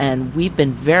box, and we've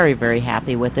been very, very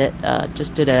happy with it.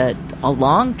 Just did a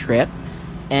long trip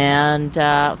and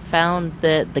found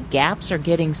that the gaps are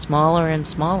getting smaller and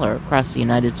smaller across the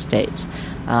United States.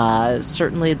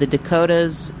 Certainly the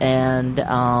Dakotas and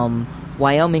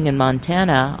Wyoming and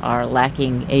Montana are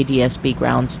lacking ADS-B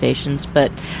ground stations,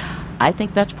 but I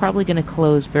think that's probably going to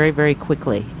close very, very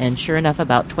quickly. And sure enough,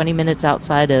 about 20 minutes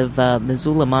outside of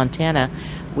Missoula, Montana,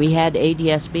 we had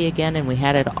ADS-B again, and we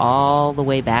had it all the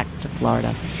way back to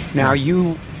Florida. Now,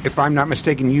 you, if I'm not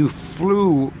mistaken, you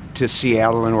flew to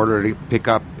Seattle in order to pick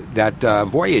up that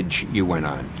voyage you went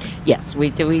on. Yes, we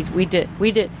did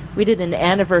an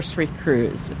anniversary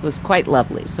cruise. It was quite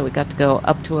lovely. So we got to go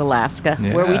up to Alaska,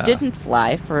 where we didn't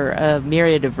fly for a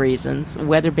myriad of reasons,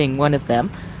 weather being one of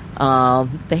them.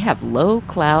 They have low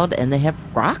cloud and they have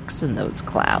rocks in those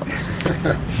clouds.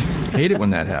 Hate it when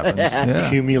that happens. Yeah.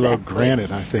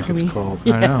 Cumulogranite, I think it's called.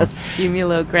 Yes,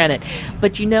 cumulogranite.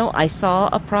 But I saw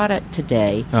a product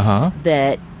today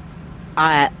that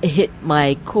hit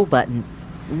my cool button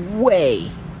way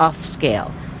off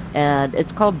scale. And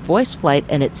it's called Voice Flight,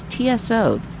 and it's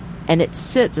TSO'd. And it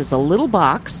sits as a little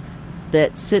box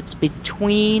that sits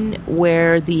between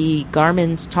where the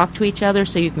Garmins talk to each other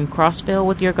so you can cross-fill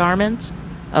with your Garmins,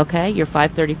 okay, your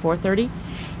 530, 430.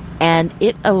 And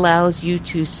it allows you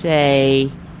to say,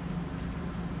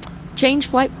 change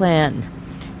flight plan,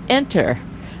 enter,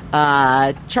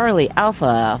 Charlie,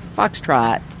 Alpha,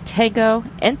 Foxtrot, Tango,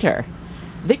 enter,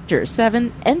 Victor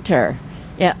 7, enter.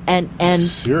 Yeah, and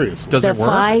seriously, does it work?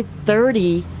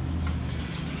 530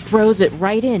 throws it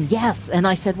right in. Yes, and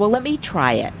I said, well, let me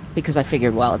try it because I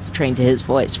figured, well, it's trained to his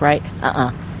voice, right?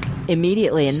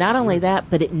 Immediately, and not only that,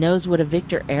 but it knows what a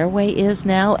Victor Airway is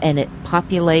now, and it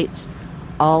populates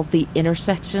all the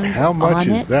intersections. How much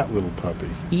on is it. That little puppy?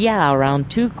 Yeah, around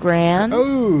 $2,000.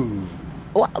 Oh,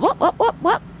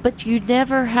 What? But you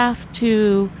never have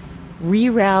to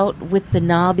reroute with the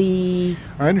knobby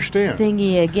I understand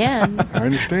thingy again. I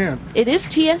understand. It is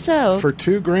TSO. For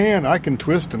 $2,000, I can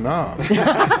twist a knob.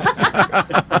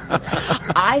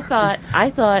 I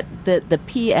thought that the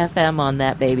PFM on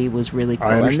that baby was really cool,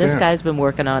 and this guy's been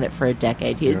working on it for a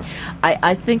decade.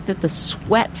 I think that the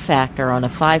sweat factor on a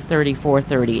 530,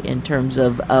 430 in terms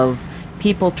of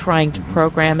people trying to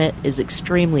program it is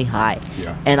extremely high.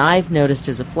 Yeah. And I've noticed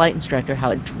as a flight instructor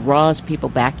how it draws people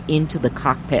back into the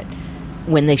cockpit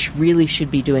when they really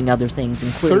should be doing other things,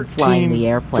 including flying the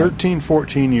airplane.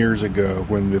 14 years ago,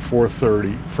 when the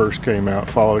 430 first came out,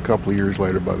 followed a couple of years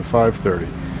later by the 530,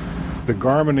 the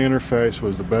Garmin interface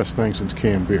was the best thing since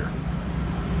canned beer.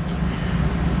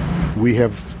 We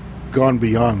have gone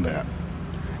beyond that.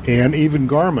 And even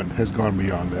Garmin has gone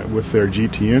beyond that with their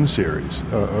GTN series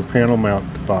of panel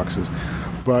mount boxes.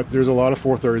 But there's a lot of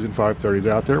 430s and 530s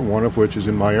out there, one of which is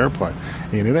in my airplane.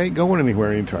 And it ain't going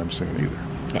anywhere anytime soon either.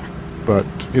 Yeah. But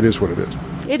it is what it is.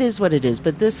 It is what it is,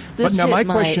 but this But now hit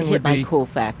my question would my be, cool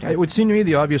factor. It would seem to me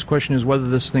the obvious question is whether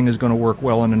this thing is going to work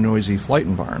well in a noisy flight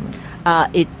environment.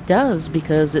 It does,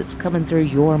 because it's coming through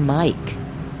your mic.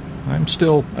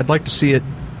 I'd like to see it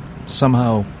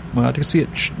somehow, I'd like to see it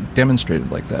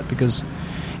demonstrated like that, because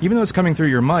even though it's coming through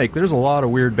your mic, there's a lot of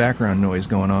weird background noise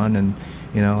going on, and,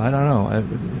 I don't know.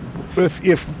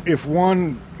 If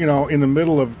one, in the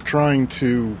middle of trying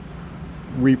to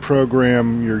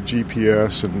reprogram your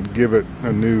GPS and give it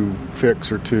a new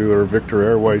fix or two, or Victor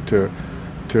Airway to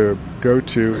go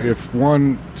to, if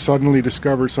one suddenly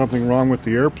discovered something wrong with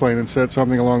the airplane and said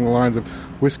something along the lines of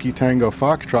Whiskey Tango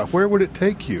Foxtrot, where would it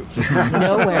take you?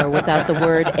 Nowhere without the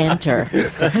word enter.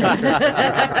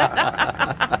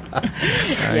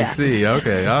 I see.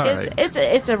 Okay. All right.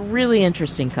 It's a really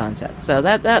interesting concept. So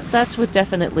that's what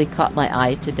definitely caught my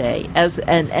eye today.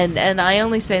 And I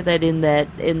only say that in that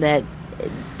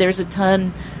there's a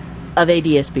ton of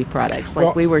ADSB products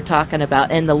like we were talking about,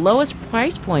 and the lowest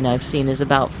price point I've seen is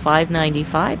about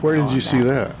 $595. Where did you see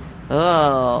that?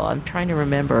 Oh, I'm trying to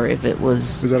remember if it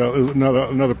was. Is that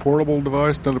another portable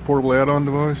device, another portable add-on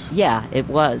device? Yeah, it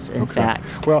was. In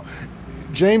fact. Well,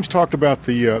 James talked about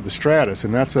the Stratus,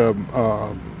 and that's a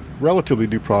relatively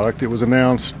new product. It was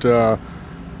announced,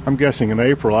 I'm guessing, in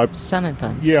April. Sun and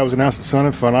Fun. Yeah, it was announced at Sun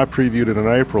and Fun. I previewed it in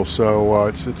April, so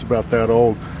it's about that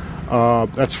old.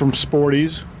 That's from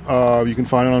Sporties. You can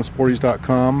find it on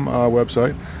sporties.com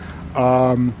website.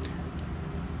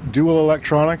 Dual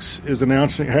Electronics is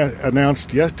announced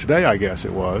today, I guess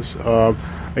it was,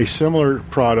 a similar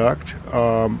product,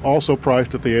 also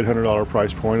priced at the $800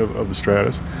 price point of the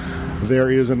Stratus.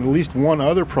 There is at least one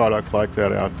other product like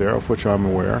that out there, of which I'm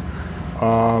aware,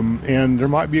 and there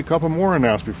might be a couple more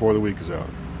announced before the week is out.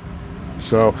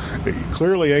 So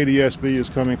clearly ADSB is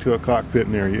coming to a cockpit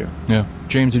near you. Yeah.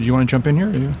 James, did you want to jump in here?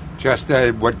 Yeah. Just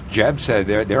what Jeb said,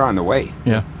 they're on the way.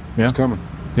 Yeah. It's coming.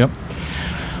 Yep.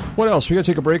 What else? We got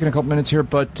to take a break in a couple minutes here,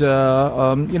 but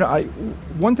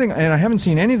one thing, and I haven't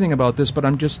seen anything about this, but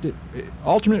I'm just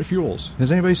alternate fuels.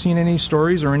 Has anybody seen any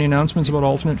stories or any announcements about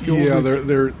alternate fuels? Yeah,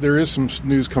 there is some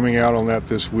news coming out on that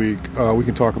this week. We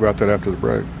can talk about that after the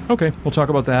break. Okay, we'll talk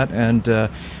about that, and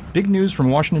big news from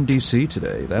Washington, D.C.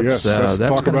 today. Let's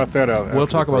talk about that. We'll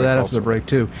talk about that after the break,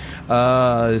 too.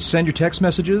 Send your text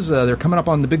messages. They're coming up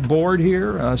on the big board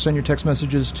here. Send your text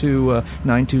messages to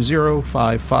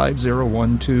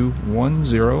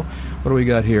 920-550-1210. What do we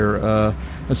got here?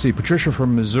 Let's see. Patricia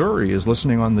from Missouri is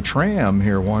listening on the tram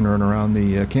here, wandering around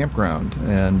the campground.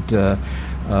 And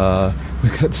we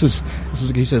got this is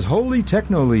he says, "Holy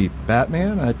techno leap,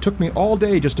 Batman! It took me all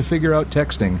day just to figure out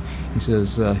texting." He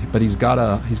says, but he's got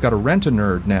a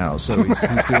rent-a-nerd now, so he's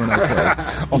doing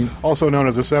okay. Also known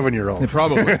as a 7-year-old.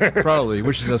 Probably.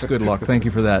 Wishes us good luck. Thank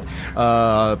you for that.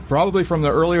 Probably from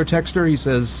the earlier texter, he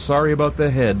says, "Sorry about the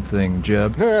head thing,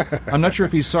 Jeb." I'm not sure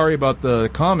if he's sorry about the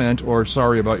comment or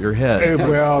sorry about your head.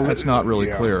 Well, that's not really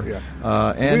clear.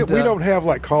 Yeah. And we don't have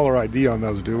like caller ID on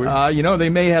those, do we? They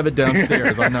may have it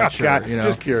downstairs. I'm not sure.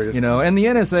 Just curious. And the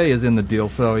NSA is in the deal.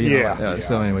 So yeah.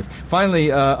 So, anyways,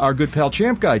 finally, our good pal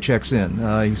Champ Guy checks in.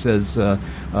 He says,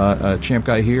 "Champ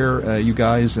Guy here, you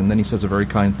guys," and then he says a very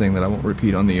kind thing that I won't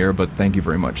repeat on the air, but thank you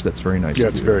very much. That's very nice. Yeah,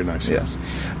 of it's you. very nice. Yes.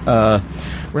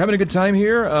 We're having a good time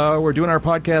here. We're doing our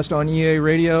podcast on EA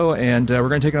Radio, and we're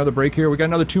going to take another break here. We got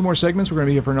another 2 more segments. We're going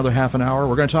to be here for another half an hour.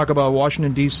 We're going to talk about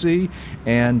Washington, D.C.,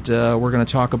 and we're going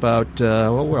to talk about,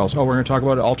 what else? We're going to talk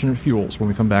about alternate fuels when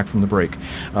we come back from the break.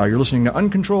 You're listening to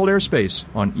Uncontrolled Airspace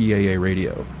on EAA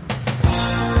Radio.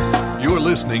 You're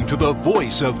listening to the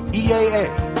voice of EAA,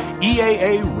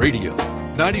 EAA Radio,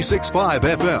 96.5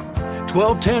 FM,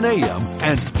 1210 AM,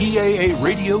 and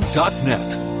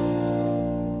EAAradio.net.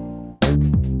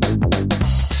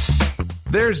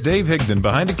 There's Dave Higdon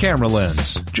behind a camera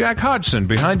lens, Jack Hodgson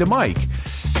behind a mic,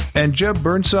 and Jeb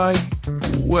Burnside,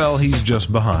 well, he's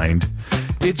just behind.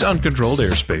 It's Uncontrolled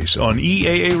Airspace on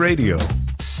EAA Radio.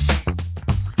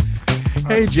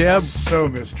 Hey, Jeb. So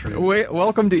mistreated.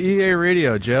 Welcome to EA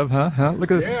Radio, Jeb, huh?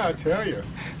 Look at this. Yeah, I tell you.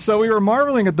 So we were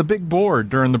marveling at the big board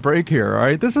during the break here, all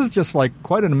right? This is just like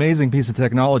quite an amazing piece of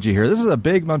technology here. This is a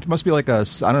big, must be like a,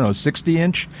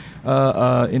 60-inch,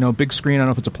 big screen. I don't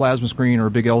know if it's a plasma screen or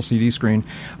a big LCD screen.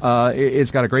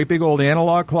 It's got a great big old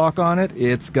analog clock on it.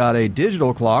 It's got a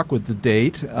digital clock with the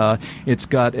date. It's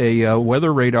got a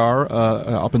weather radar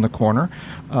up in the corner.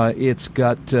 It's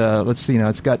got,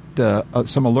 it's got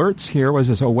some alerts here. What is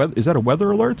this? Is that a weather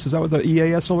alerts? Is that what the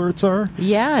EAS alerts are?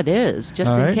 Yeah, it is.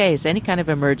 Just in case. Any kind of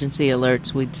emergency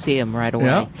alerts, we'd see them right away.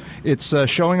 Yeah. It's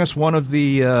showing us one of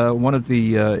the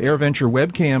AirVenture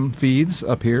webcam feeds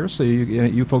up here, so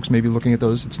you folks may be looking at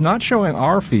those. It's not showing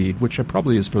our feed, which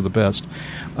probably is for the best.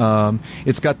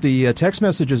 It's got the text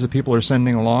messages that people are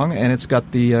sending along, and it's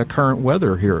got the current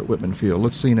weather here at Whitman Field.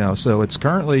 Let's see now. So it's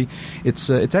currently it's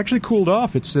actually cooled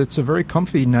off. It's a very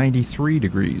comfy 93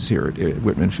 degrees here at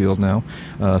Whitman Field now.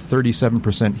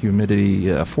 37% humidity,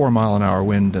 4-mile-an-hour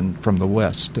wind, and from the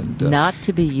west. And not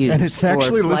to be used and it's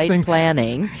actually for flight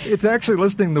planning. It's actually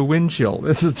listing the wind chill.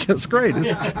 This is just great.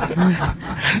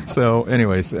 So,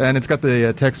 anyways, and it's got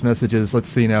the text messages. Let's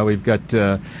see now. We've got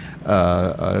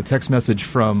a text message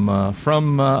from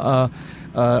JR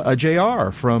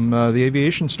from the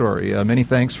Aviation Story. Many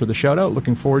thanks for the shout-out.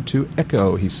 Looking forward to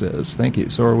Echo, he says. Thank you.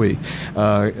 So are we.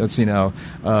 Let's see now.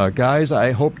 Guys,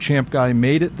 I hope Champ Guy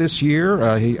made it this year.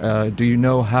 Do you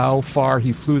know how far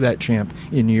he flew that Champ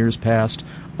in years past?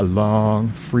 A long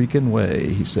freaking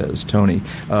way, he says. Tony.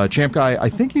 Champ Guy, I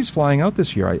think he's flying out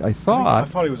this year. I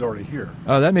thought he was already here.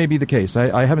 That may be the case.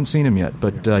 I haven't seen him yet.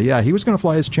 But, he was going to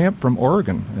fly his Champ from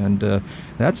Oregon. And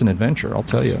that's an adventure, I'll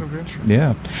tell you. An adventure.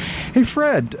 Yeah. Hey,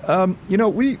 Fred,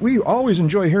 we always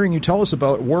enjoy hearing you tell us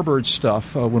about Warbird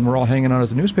stuff when we're all hanging out at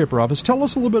the newspaper office. Tell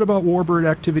us a little bit about Warbird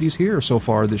activities here so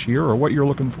far this year, or what you're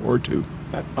looking forward to.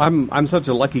 I'm such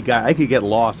a lucky guy. I could get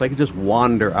lost. I could just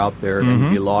wander out there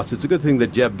and be lost. It's a good thing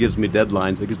that Jeb gives me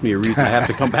deadlines. It gives me a reason I have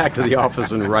to come back to the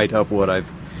office and write up what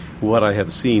I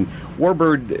have seen.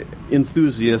 Warbird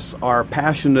enthusiasts are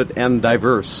passionate and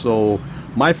diverse, so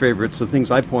my favorites, the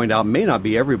things I point out, may not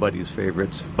be everybody's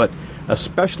favorites, but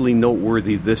especially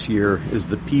noteworthy this year is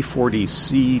the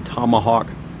P-40C Tomahawk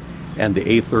and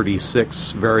the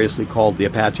A-36, variously called the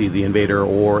Apache, the Invader,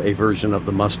 or a version of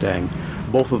the Mustang.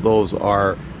 Both of those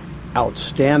are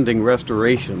outstanding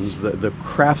restorations. The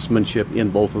craftsmanship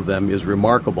in both of them is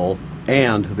remarkable,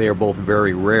 and they are both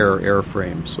very rare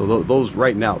airframes. So those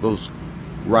right now, those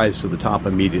rise to the top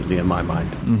immediately in my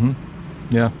mind. Mm-hmm.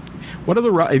 Yeah. What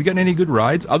other have you gotten any good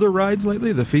rides? Other rides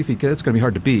lately? The Fifi, that's going to be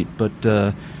hard to beat. But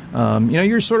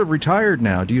you're sort of retired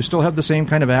now. Do you still have the same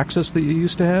kind of access that you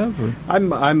used to have? Or?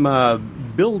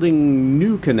 I'm building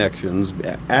new connections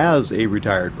as a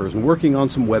retired person, working on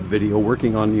some web video,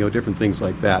 working on different things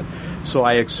like that. So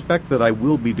I expect that I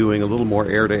will be doing a little more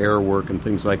air-to-air work and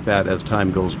things like that as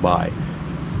time goes by.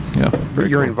 Yeah.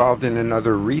 You're involved in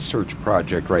another research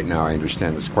project right now, I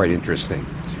understand. That's quite interesting.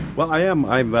 Well, I am.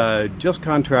 I'm just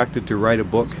contracted to write a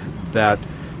book that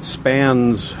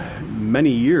spans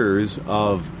many years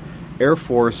of Air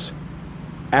Force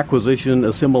acquisition,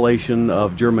 assimilation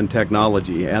of German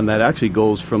technology, and that actually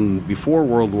goes from before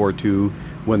World War II,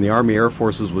 when the Army Air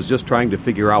Forces was just trying to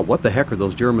figure out what the heck are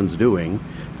those Germans doing,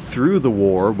 through the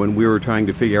war, when we were trying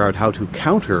to figure out how to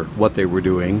counter what they were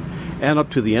doing, and up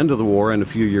to the end of the war and a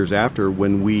few years after,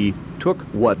 when we took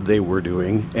what they were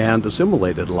doing and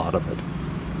assimilated a lot of it.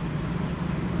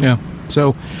 Yeah.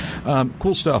 So,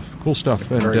 cool stuff,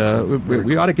 and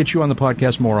we ought to get you on the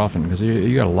podcast more often, because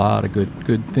you got a lot of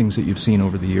good things that you've seen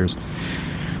over the years.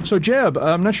 So, Jeb,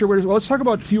 I'm not sure where. Let's talk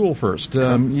about fuel first.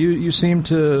 You seem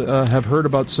to have heard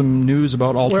about some news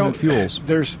about alternate fuels.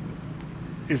 There's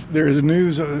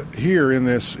news here in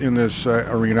this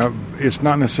arena. It's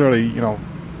not necessarily a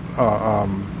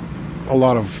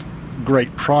lot of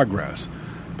great progress,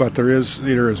 but there is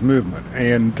movement,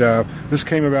 and this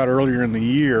came about earlier in the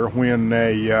year when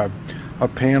a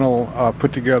panel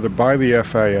put together by the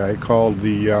FAA called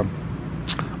the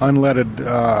Unleaded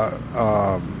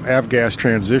Avgas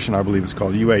Transition, I believe it's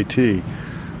called, UAT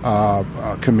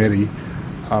committee,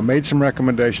 made some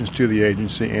recommendations to the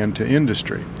agency and to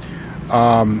industry.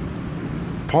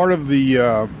 Part of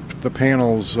the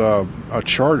panel's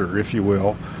charter, if you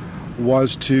will,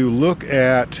 was to look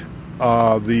at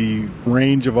the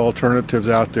range of alternatives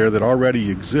out there that already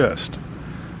exist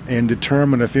and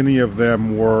determine if any of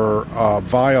them were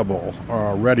viable,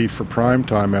 ready for prime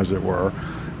time, as it were,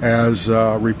 as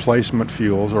replacement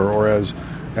fuels or as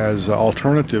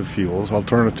alternative fuels,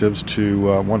 alternatives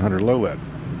to 100 low lead.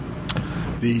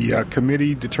 The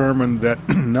committee determined that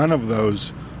none of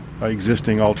those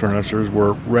existing alternatives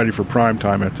were ready for prime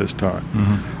time at this time.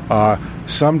 Mm-hmm.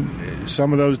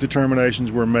 Some of those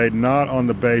determinations were made not on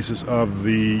the basis of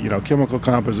the chemical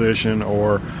composition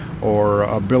or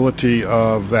ability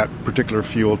of that particular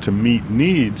fuel to meet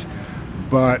needs,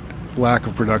 but lack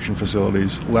of production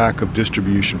facilities, lack of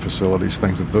distribution facilities,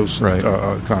 things of those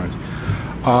kinds.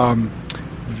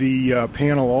 The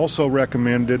panel also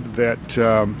recommended that,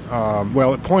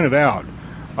 it pointed out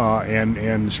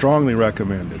and strongly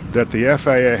recommended that the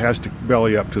FAA has to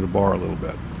belly up to the bar a little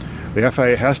bit. The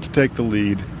FAA has to take the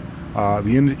lead.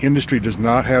 The industry does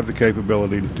not have the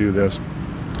capability to do this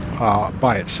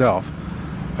by itself.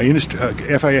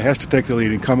 FAA has to take the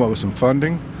lead and come up with some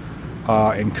funding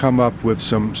and come up with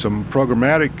some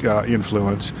programmatic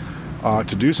influence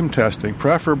to do some testing,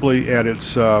 preferably at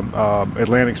its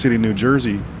Atlantic City, New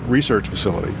Jersey research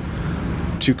facility,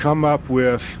 to come up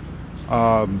with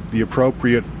the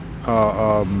appropriate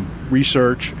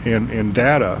research and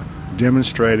data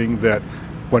demonstrating that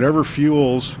whatever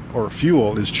fuel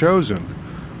is chosen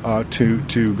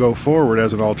to go forward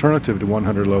as an alternative to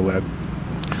 100 low lead,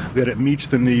 that it meets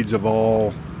the needs of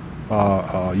all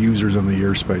users in the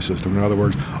airspace system. In other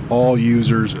words, all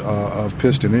users of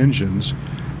piston engines,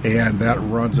 and that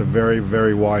runs a very,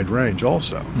 very wide range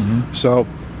also. Mm-hmm. So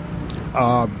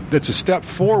it's a step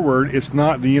forward. It's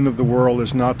not the end of the world.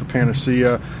 It's not the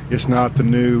panacea. It's not the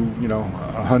new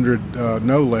 100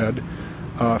 no lead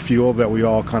fuel that we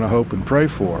all kind of hope and pray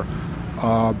for.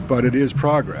 But it is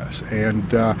progress,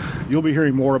 and you'll be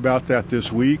hearing more about that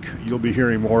this week. You'll be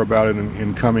hearing more about it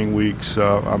in coming weeks,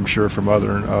 I'm sure, from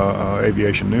other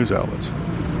aviation news outlets.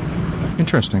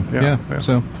 Interesting. Yeah.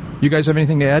 So, you guys have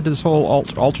anything to add to this whole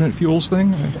alternate fuels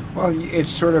thing? Well,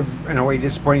 it's sort of, in a way,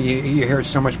 disappointing. You hear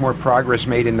so much more progress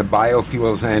made in the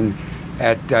biofuels and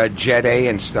at Jet A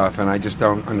and stuff, and I just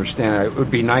don't understand. It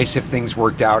would be nice if things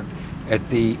worked out at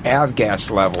the avgas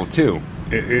level, too.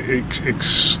 It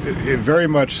very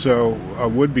much so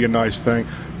would be a nice thing.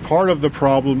 Part of the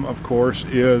problem, of course,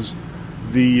 is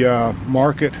the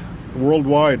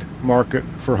worldwide market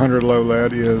for 100 low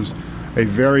lead is a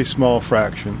very small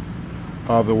fraction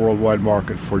of the worldwide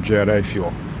market for Jet A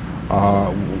fuel.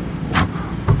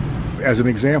 As an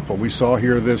example, we saw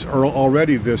here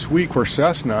already this week where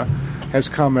Cessna has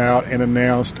come out and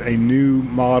announced a new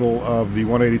model of the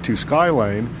 182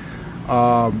 Skylane,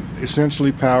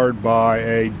 essentially powered by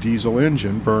a diesel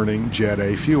engine burning Jet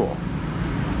A fuel.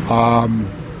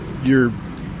 You're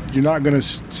not going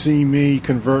to see me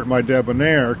convert my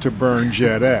Debonair to burn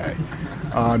Jet A,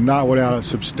 not without a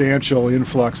substantial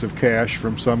influx of cash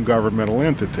from some governmental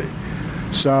entity.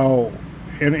 So,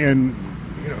 and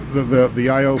the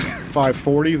IO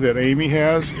 540 that Amy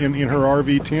has in her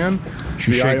RV-10,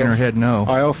 she's shaking her head no.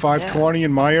 IO 520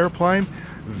 in my airplane,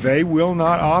 they will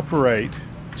not operate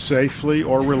safely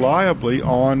or reliably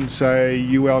on, say,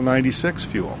 UL-96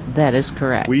 fuel. That is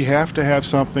correct. We have to have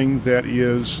something that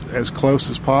is as close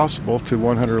as possible to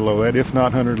 100 low lead, if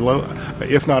not 100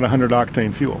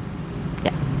 octane fuel.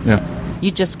 Yeah.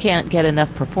 You just can't get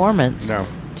enough performance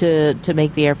to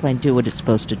make the airplane do what it's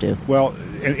supposed to do. Well,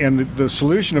 and the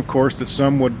solution, of course, that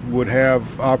some would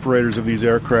have operators of these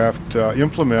aircraft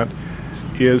implement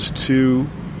is to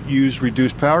use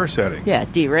reduced power setting. Yeah,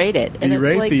 derate it. And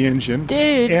Derate it's like, the engine.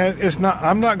 Dude. And it's not.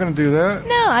 I'm not going to do that.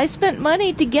 No, I spent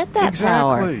money to get that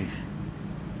power. Exactly.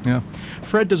 Yeah.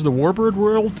 Fred, does the Warbird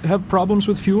world have problems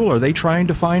with fuel? Are they trying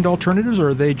to find alternatives, or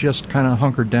are they just kind of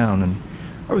hunkered down? And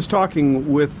I was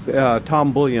talking with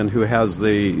Tom Bullion, who has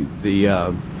the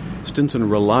Stinson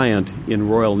Reliant in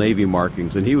Royal Navy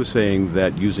markings, and he was saying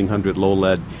that using 100 low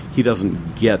lead, he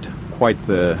doesn't get quite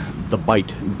the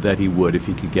bite that he would if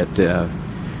he could get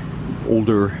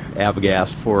older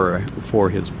avgas for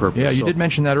his purpose. yeah, you did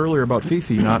mention that earlier about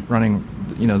Fifi not running,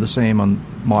 the same on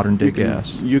modern day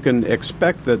gas. You can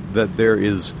expect that there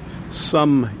is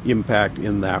some impact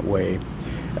in that way.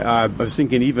 I was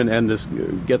thinking even, and this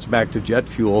gets back to jet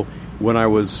fuel, when I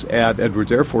was at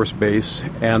Edwards Air Force Base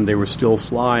and they were still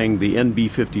flying the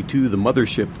NB-52, the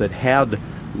mothership that had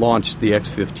launched the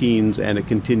X-15s, and it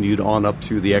continued on up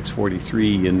through the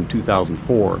X-43 in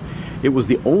 2004. It was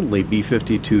the only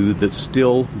B-52 that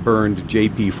still burned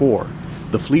JP-4.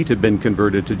 The fleet had been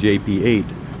converted to JP-8,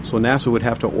 so NASA would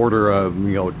have to order a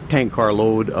tank car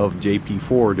load of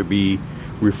JP-4 to be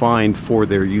refined for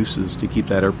their uses to keep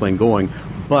that airplane going.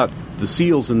 But the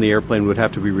seals in the airplane would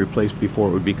have to be replaced before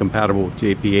it would be compatible with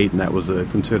JP-8, and that was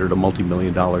considered a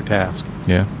multi-million-dollar task.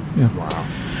 Yeah. Wow.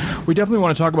 We definitely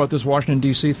want to talk about this Washington,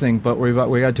 D.C. thing, but we got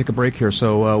to take a break here,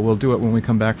 so we'll do it when we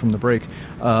come back from the break.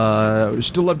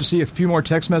 Still love to see a few more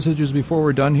text messages before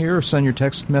we're done here. Send your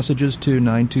text messages to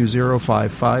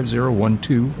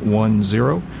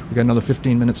 920-550-1210. We got another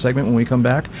 15-minute segment when we come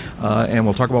back, and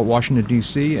we'll talk about Washington,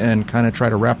 D.C. and kind of try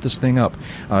to wrap this thing up.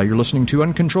 You're listening to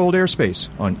Uncontrolled Airspace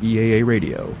on EAA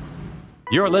Radio.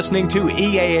 You're listening to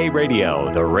EAA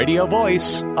Radio, the radio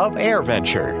voice of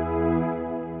AirVenture.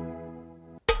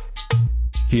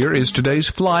 Here is today's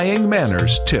flying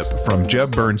manners tip from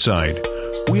Jeb Burnside.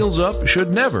 Wheels up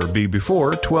should never be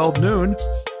before 12 noon.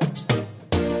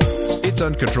 It's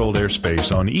Uncontrolled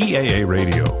Airspace on EAA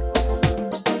Radio.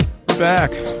 We're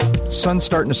back. Sun's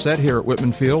starting to set here at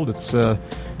Whitman Field. It's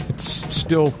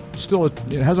still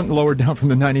it hasn't lowered down from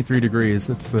the 93 degrees.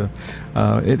 It's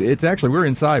actually, we're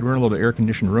inside. We're in a little air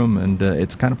conditioned room, and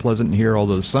it's kind of pleasant in here.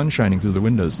 Although the sun's shining through the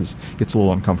windows, this gets a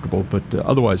little uncomfortable. But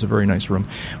otherwise, a very nice room.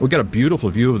 We've got a beautiful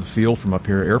view of the field from up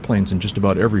here. Airplanes in just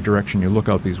about every direction you look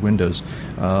out these windows.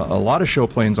 A lot of show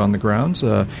planes on the grounds.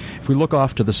 If we look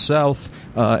off to the south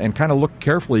and kind of look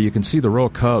carefully, you can see the row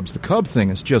of Cubs. The Cub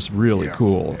thing is just really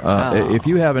cool. If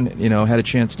you haven't had a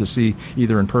chance to see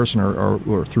either in person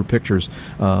or through pictures,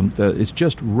 it's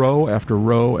just row after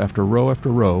row after row after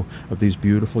row of these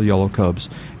beautiful yellow Cubs,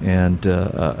 and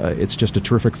it's just a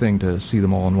terrific thing to see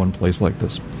them all in one place like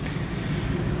this.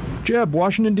 Jeb,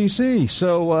 Washington, D.C.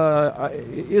 So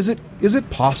is it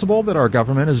possible that our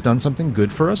government has done something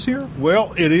good for us here?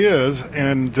 Well, it is,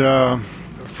 and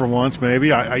for once,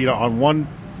 maybe. On one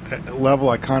level,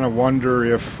 I kind of wonder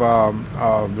if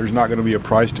there's not going to be a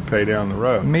price to pay down the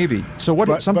road. Maybe. So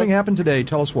something happened today.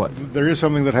 Tell us what. There is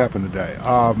something that happened today.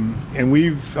 And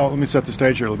let me set the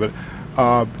stage here a little bit.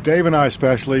 Dave and I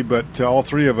especially, but all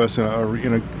three of us in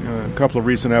a couple of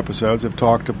recent episodes have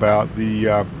talked about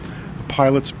the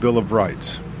Pilot's Bill of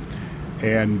Rights.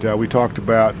 And we talked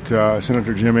about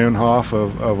Senator Jim Inhofe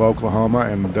of Oklahoma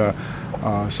and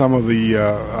some of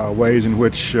the ways in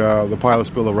which the Pilot's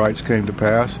Bill of Rights came to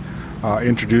pass,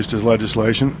 introduced as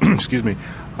legislation, excuse me,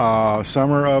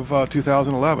 summer of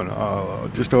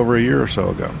 2011, just over a year or so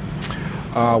ago.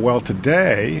 Well,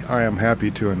 today I am happy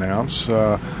to announce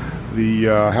the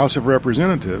House of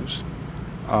Representatives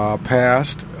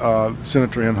passed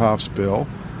Senator Inhofe's bill.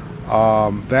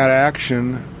 That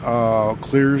action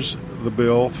clears the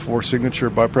bill for signature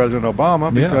by President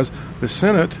Obama because the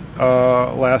Senate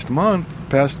last month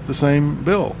passed the same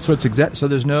bill. So it's so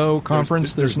there's no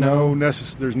conference. There's no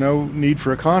need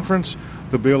for a conference.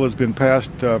 The bill has been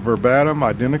passed verbatim,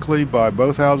 identically by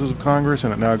both houses of Congress,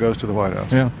 and it now goes to the White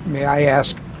House. Yeah. May I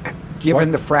ask,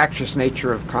 given the fractious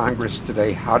nature of Congress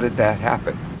today, how did that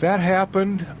happen? That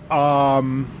happened.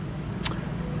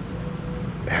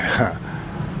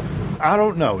 I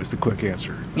don't know is the quick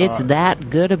answer. It's that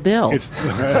good a bill.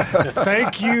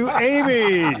 Thank you,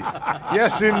 Amy.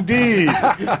 Yes, indeed.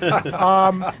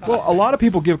 Well, a lot of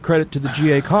people give credit to the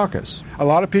GA caucus. A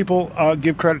lot of people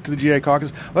give credit to the GA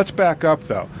caucus. Let's back up,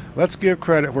 though. Let's give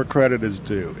credit where credit is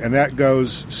due, and that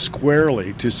goes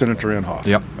squarely to Senator Inhofe.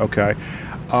 Yep. Okay.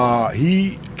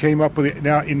 He came up with it.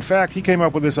 Now, in fact, he came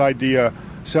up with this idea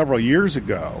several years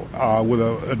ago with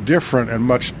a different and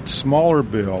much smaller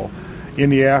bill in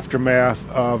the aftermath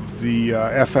of the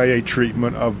FAA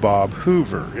treatment of Bob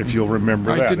Hoover, if you'll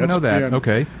remember that. I didn't know that.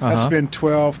 Okay. That's been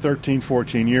 12, 13,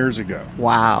 14 years ago.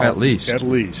 Wow. At least.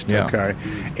 Yeah. Okay.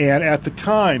 And at the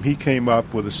time, he came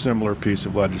up with a similar piece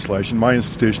of legislation. My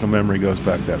institutional memory goes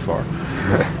back that far.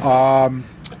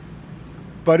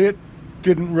 But it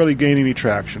didn't really gain any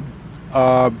traction.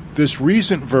 This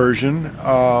recent version,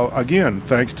 again,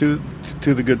 thanks to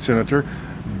the good senator,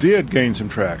 did gain some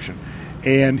traction.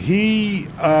 And he,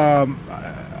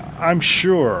 I'm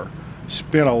sure,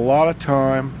 spent a lot of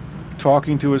time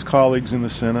talking to his colleagues in the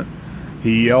Senate.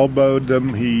 He elbowed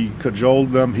them, he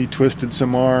cajoled them, he twisted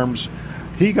some arms.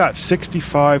 He got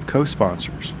 65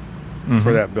 co-sponsors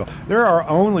for that bill. There are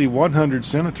only 100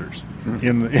 senators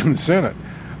in the Senate.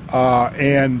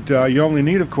 And you only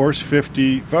need, of course,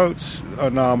 50 votes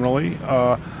nominally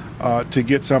to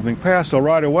get something passed. So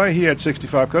right away, he had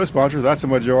 65 co-sponsors. That's a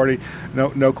majority,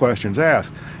 no questions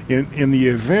asked. In the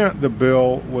event the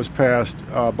bill was passed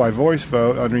by voice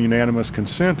vote under unanimous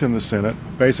consent in the Senate,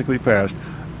 basically passed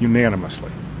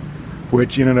unanimously,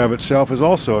 which in and of itself is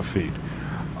also a feat.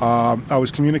 I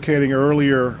was communicating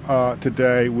earlier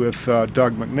today with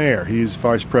Doug McNair. He's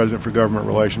Vice President for Government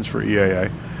Relations for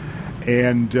EAA.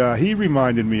 And he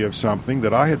reminded me of something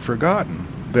that I had forgotten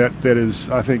that is,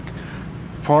 I think,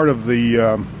 part of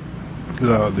that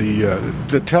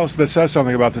says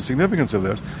something about the significance of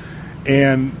this.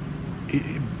 And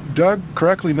Doug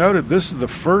correctly noted this is the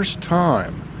first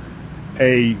time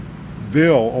a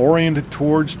bill oriented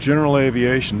towards general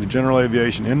aviation, the general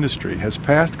aviation industry, has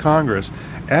passed Congress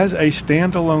as a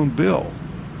standalone bill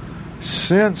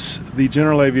since the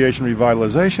General Aviation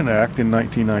Revitalization Act in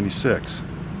 1996.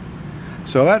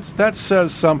 So that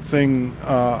says something,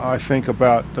 I think,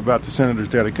 about the senator's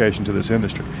dedication to this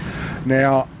industry.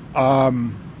 Now,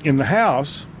 in the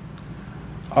House,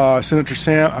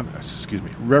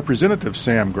 Representative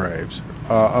Sam Graves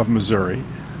of Missouri,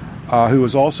 who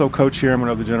is also co-chairman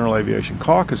of the General Aviation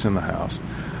Caucus in the House,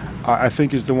 I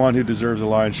think is the one who deserves the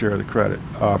lion's share of the credit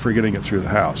for getting it through the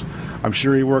House. I'm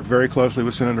sure he worked very closely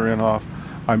with Senator Inhofe.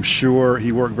 I'm sure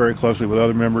he worked very closely with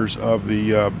other members of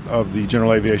the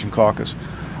General Aviation Caucus.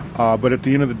 But at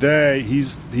the end of the day,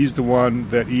 he's the one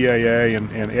that EAA and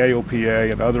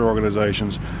AOPA and other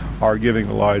organizations are giving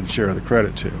the lion's share of the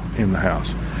credit to in the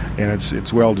House, and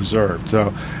it's well deserved.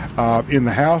 So, in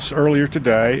the House earlier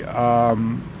today,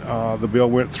 the bill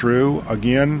went through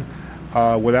again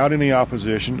without any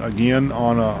opposition. Again,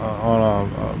 on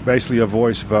a basically a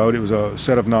voice vote. It was a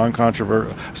set of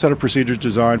set of procedures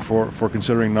designed for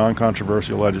considering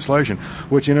non-controversial legislation,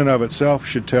 which in and of itself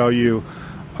should tell you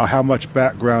how much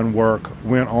background work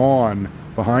went on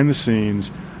behind the scenes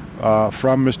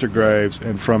from Mr. Graves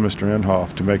and from Mr.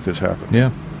 Inhofe to make this happen.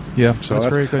 Yeah. So that's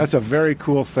very good. That's a very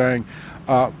cool thing.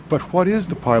 But what is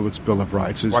the Pilot's Bill of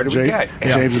Rights? Why do we get?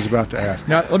 James is about to ask.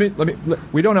 Now,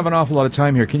 we don't have an awful lot of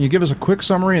time here. Can you give us a quick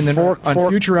summary, and then on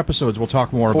future episodes we'll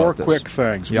talk more about this? 4 quick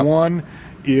things. Yep. One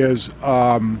is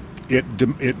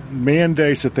it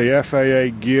mandates that the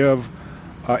FAA give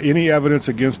any evidence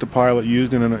against a pilot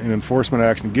used in an enforcement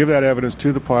action, give that evidence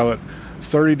to the pilot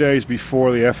 30 days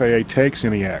before the FAA takes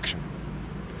any action.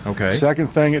 Okay. Second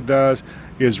thing it does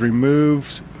is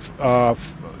removes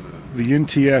the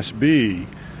NTSB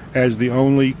as the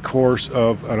only course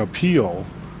of an appeal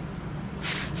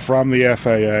from the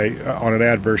FAA on an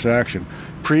adverse action.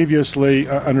 Previously,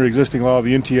 under existing law,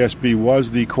 the NTSB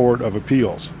was the court of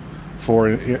appeals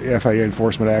for FAA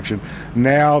enforcement action.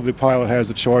 Now the pilot has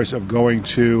the choice of going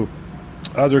to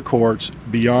other courts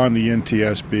beyond the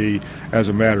NTSB as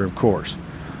a matter of course.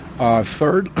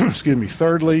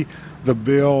 Thirdly, the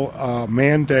bill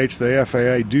mandates the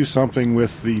FAA do something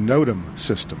with the NOTAM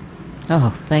system.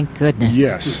 Oh, thank goodness.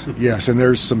 Yes, and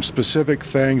there's some specific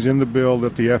things in the bill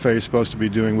that the FAA is supposed to be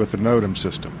doing with the NOTAM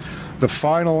system. The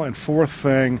final and fourth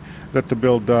thing that the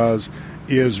bill does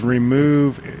is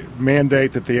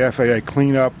mandate that the FAA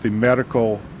clean up the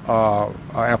medical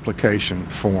application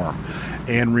form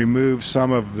and remove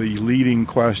some of the leading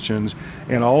questions,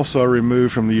 and also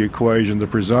remove from the equation the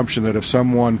presumption that if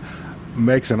someone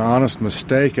makes an honest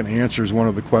mistake and answers one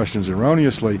of the questions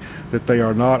erroneously, that they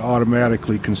are not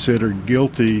automatically considered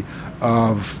guilty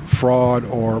of fraud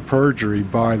or perjury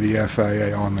by the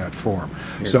FAA on that form.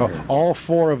 So all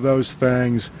four of those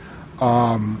things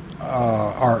are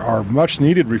much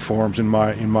needed reforms in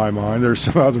my mind. There's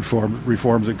some other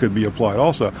reforms that could be applied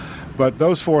also, but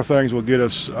those four things will get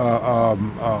us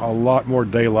a lot more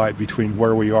daylight between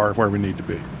where we are and where we need to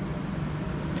be.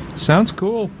 Sounds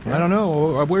cool. Yeah. I don't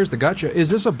know. Where's the gotcha? Is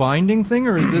this a binding thing,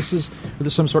 or is this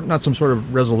some sort, not some sort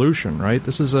of resolution, right?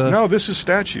 This is this is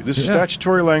statute. This is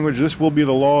statutory language. This will be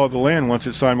the law of the land once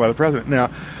it's signed by the president.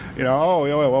 Now,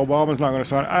 Obama's not going to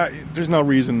sign. There's no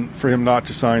reason for him not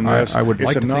to sign this. I would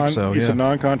like to think so. It's a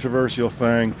non-controversial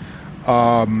thing.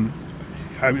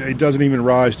 It doesn't even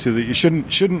rise to the. It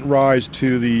shouldn't rise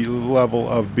to the level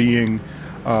of being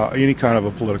any kind of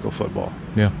a political football.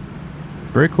 Yeah.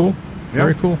 Very cool. Yeah.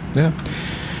 Very cool. Yeah.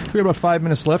 We have about 5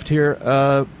 minutes left here.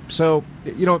 So,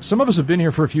 some of us have been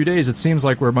here for a few days. It seems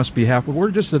like we must be halfway.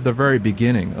 We're just at the very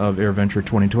beginning of AirVenture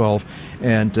 2012,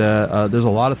 and there's a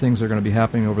lot of things that are going to be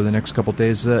happening over the next couple of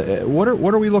days. What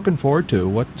are we looking forward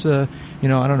to? I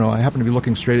don't know. I happen to be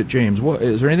looking straight at James.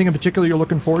 Is there anything in particular you're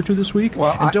looking forward to this week?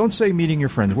 Well, and don't say meeting your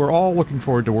friends. We're all looking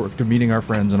forward to meeting our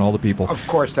friends and all the people. Of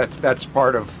course, that's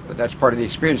part of the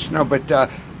experience. No, but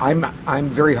I'm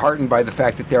very heartened by the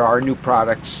fact that there are new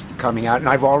products coming out, and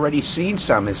I've already seen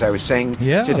some. As I was saying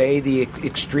today, the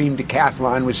Extreme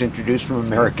Decathlon was introduced from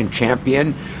American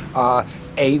Champion,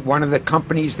 one of the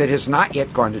companies that has not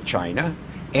yet gone to China.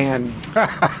 And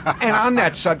on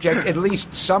that subject, at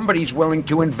least somebody's willing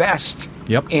to invest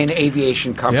in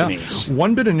aviation companies. Yeah.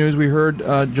 One bit of news we heard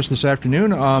just this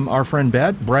afternoon, our friend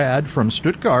Brad from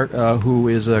Stuttgart, who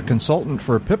is a consultant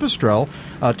for Pipistrel,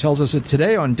 tells us that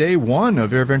today, on day one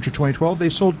of AirVenture 2012, they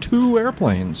sold 2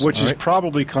 airplanes. Which is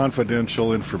probably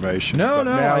confidential information. No,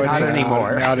 not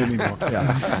anymore. Not anymore.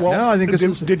 Yeah. Well, no, I think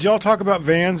did y'all talk about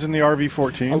vans in the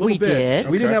RV-14? We did. Okay.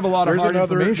 We didn't have a lot of hard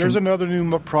information. There's another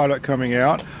new product coming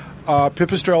out.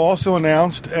 Pipistrel also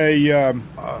announced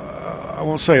I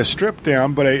won't say a stripped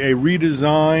down, but a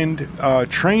redesigned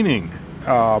training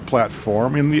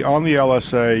platform on the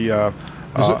LSA.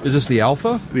 Is this the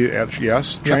Alpha?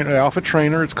 Yes, Alpha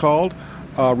Trainer. It's called.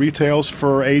 Retails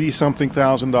for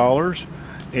 $80,000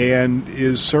 and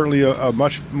is certainly a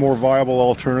much more viable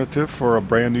alternative for a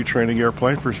brand new training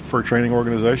airplane for a training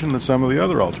organization than some of the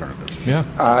other alternatives.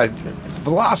 Yeah.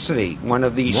 Velocity, one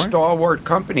of the stalwart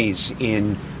companies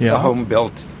in the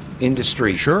home-built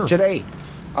industry. Sure. Today,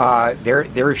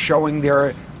 they're showing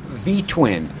their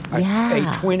V-twin,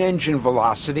 a twin-engine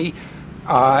Velocity.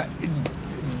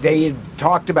 They had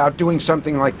talked about doing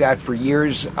something like that for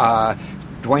years.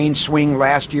 Dwayne Swing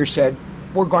last year said,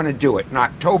 we're going to do it. In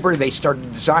October, they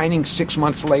started designing. 6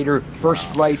 months later, first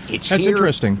flight, it's That's here.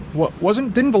 Interesting.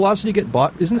 Didn't Velocity get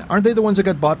bought? Aren't they the ones that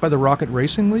got bought by the Rocket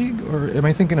Racing League? Or am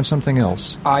I thinking of something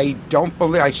else? I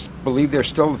believe they're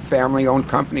still a family-owned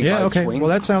company. Yeah, okay. Swing. Well,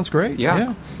 that sounds great.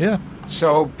 Yeah.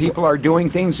 So people are doing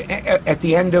things. At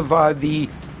the end of the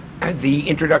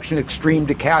introduction of Extreme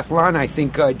Decathlon, I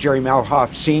think Jerry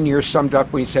Malhoff Sr. summed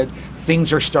up when he said,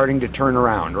 things are starting to turn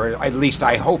around, or at least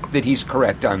I hope that he's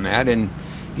correct on that, and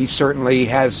he certainly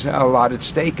has a lot at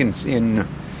stake in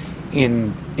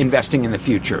investing in the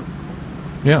future.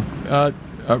 Yeah.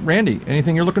 Randy,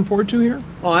 anything you're looking forward to here?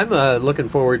 Well, I'm looking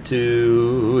forward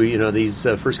to, these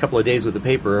first couple of days with the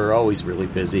paper are always really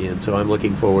busy, and so I'm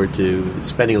looking forward to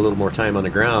spending a little more time on the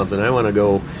grounds, and I want to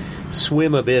go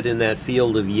swim a bit in that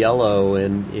field of yellow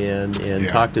and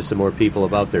talk to some more people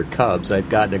about their Cubs. I've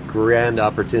gotten a grand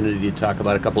opportunity to talk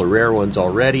about a couple of rare ones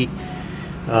already,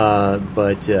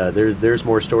 but there's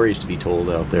more stories to be told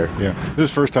out there. Yeah, this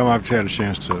is the first time I've had a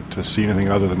chance to see anything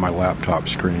other than my laptop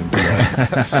screen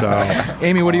today. So,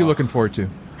 Amy, what are you looking forward to?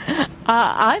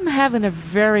 I'm having a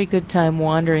very good time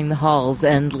wandering the halls,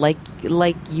 and like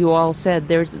you all said,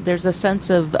 there's a sense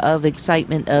of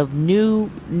excitement of new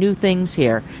things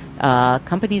here.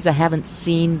 Companies I haven't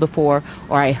seen before,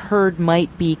 or I heard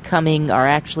might be coming, are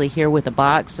actually here with a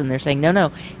box, and they're saying,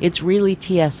 no, it's really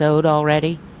TSO'd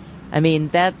already. I mean,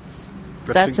 that's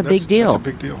a big deal. That's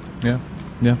a big deal.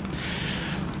 Yeah.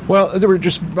 Well, we're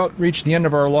just about reached the end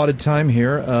of our allotted time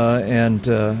here, and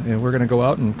we're going to go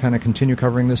out and kind of continue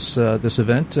covering this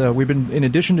event. We've been, in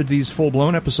addition to these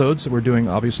full-blown episodes that we're doing,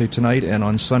 obviously, tonight and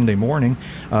on Sunday morning,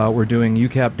 we're doing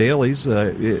UCAP dailies.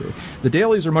 The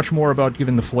dailies are much more about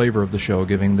giving the flavor of the show,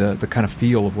 giving the kind of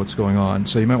feel of what's going on.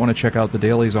 So you might want to check out the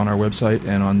dailies on our website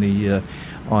and on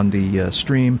the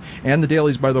stream. And the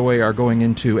dailies, by the way, are going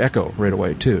into Echo right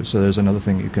away, too. So there's another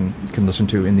thing you can listen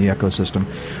to in the Echo system.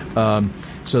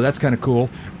 So So that's kind of cool.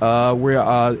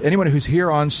 Anyone who's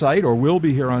here on site or will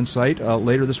be here on site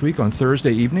later this week on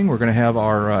Thursday evening, we're going to have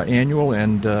our annual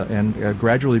and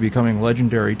gradually becoming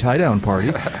legendary tie-down party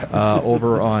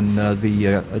over on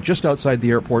the just outside the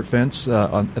airport fence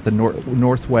at the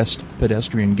northwest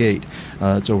pedestrian gate.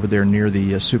 It's over there near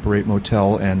the Super 8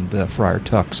 Motel and Friar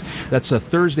Tuck's. That's a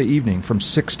Thursday evening from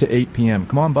 6 to 8 p.m.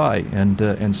 Come on by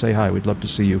and say hi. We'd love to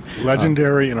see you.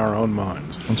 Legendary in our own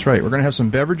minds. That's right. We're going to have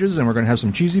some beverages, and we're going to have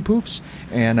some cheesy poofs,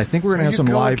 and I think we're going to have some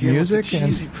live music.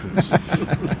 Cheesy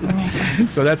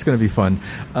poofs. So that's going to be fun.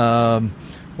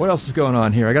 What else is going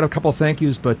on here? I got a couple of thank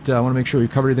yous, but I want to make sure we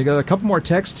cover everything. I got a couple more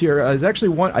texts here. There's actually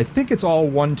one. I think it's all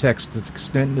one text that's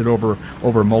extended over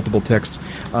multiple texts.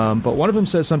 But one of them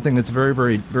says something that's very,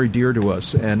 very, very dear to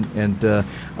us. And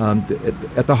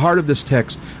at the heart of this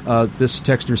text, this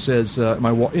texter says,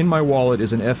 in my wallet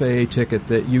is an FAA ticket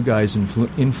that you guys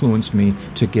influenced me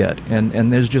to get.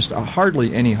 And there's just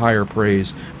hardly any higher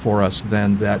praise for us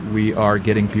than that we are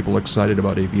getting people excited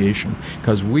about aviation,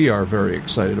 because we are very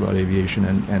excited about aviation,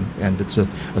 and it's a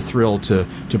thrill to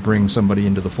bring somebody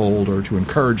into the fold or to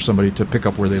encourage somebody to pick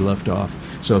up where they left off.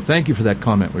 So thank you for that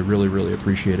comment. We really, really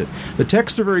appreciate it. The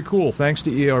texts are very cool. Thanks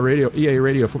to EA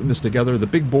Radio for putting this together. The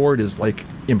big board is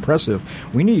impressive.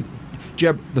 We need,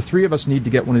 Jeb, the three of us need to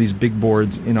get one of these big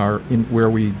boards in where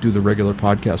we do the regular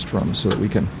podcast from, so that we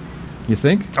can. You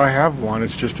think? I have one.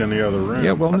 It's just in the other room.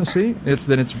 Yeah, well, no, see,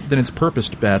 then it's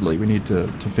purposed badly. We need to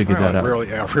figure that out. I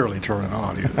rarely turn it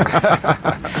on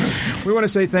either. We want to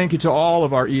say thank you to all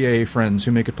of our EAA friends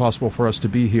who make it possible for us to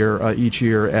be here each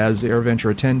year as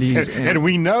AirVenture attendees. And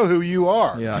we know who you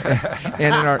are. Yeah,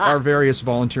 and in our various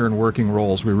volunteer and working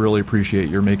roles. We really appreciate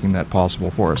your making that possible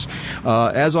for us.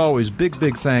 As always,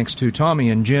 big thanks to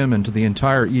Tommy and Jim and to the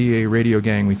entire EAA radio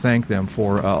gang. We thank them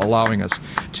for allowing us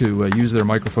to use their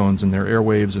microphones and their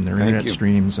airwaves and their internet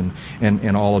streams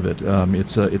and all of it.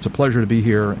 It's a pleasure to be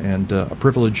here and a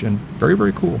privilege and very,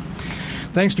 very cool.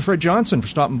 Thanks to Fred Johnson for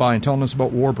stopping by and telling us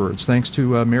about warbirds. Thanks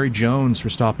to Mary Jones for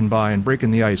stopping by and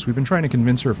breaking the ice. We've been trying to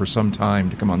convince her for some time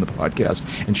to come on the podcast,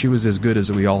 and she was as good as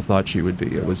we all thought she would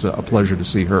be. It was a pleasure to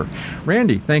see her.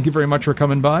 Randy, thank you very much for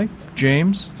coming by.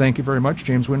 James, thank you very much.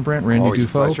 James Winbrandt, Randy Always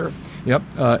Dufo. A pleasure. Yep.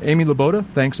 Amy Laboda,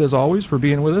 thanks as always for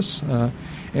being with us.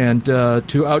 And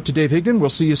to Dave Higdon, we'll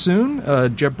see you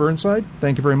soon. Jeb Burnside,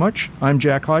 thank you very much. I'm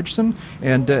Jack Hodgson.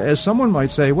 And as someone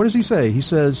might say, what does he say? He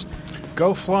says,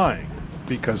 go flying,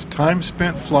 because time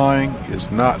spent flying is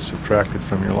not subtracted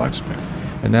from your lifespan.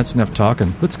 And that's enough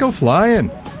talking. Let's go flying.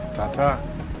 Ta-ta.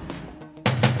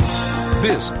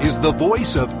 This is the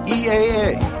voice of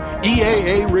EAA.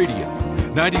 EAA Radio.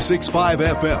 96.5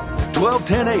 FM,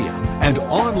 1210 AM, and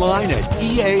online at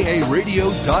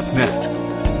eaaradio.net.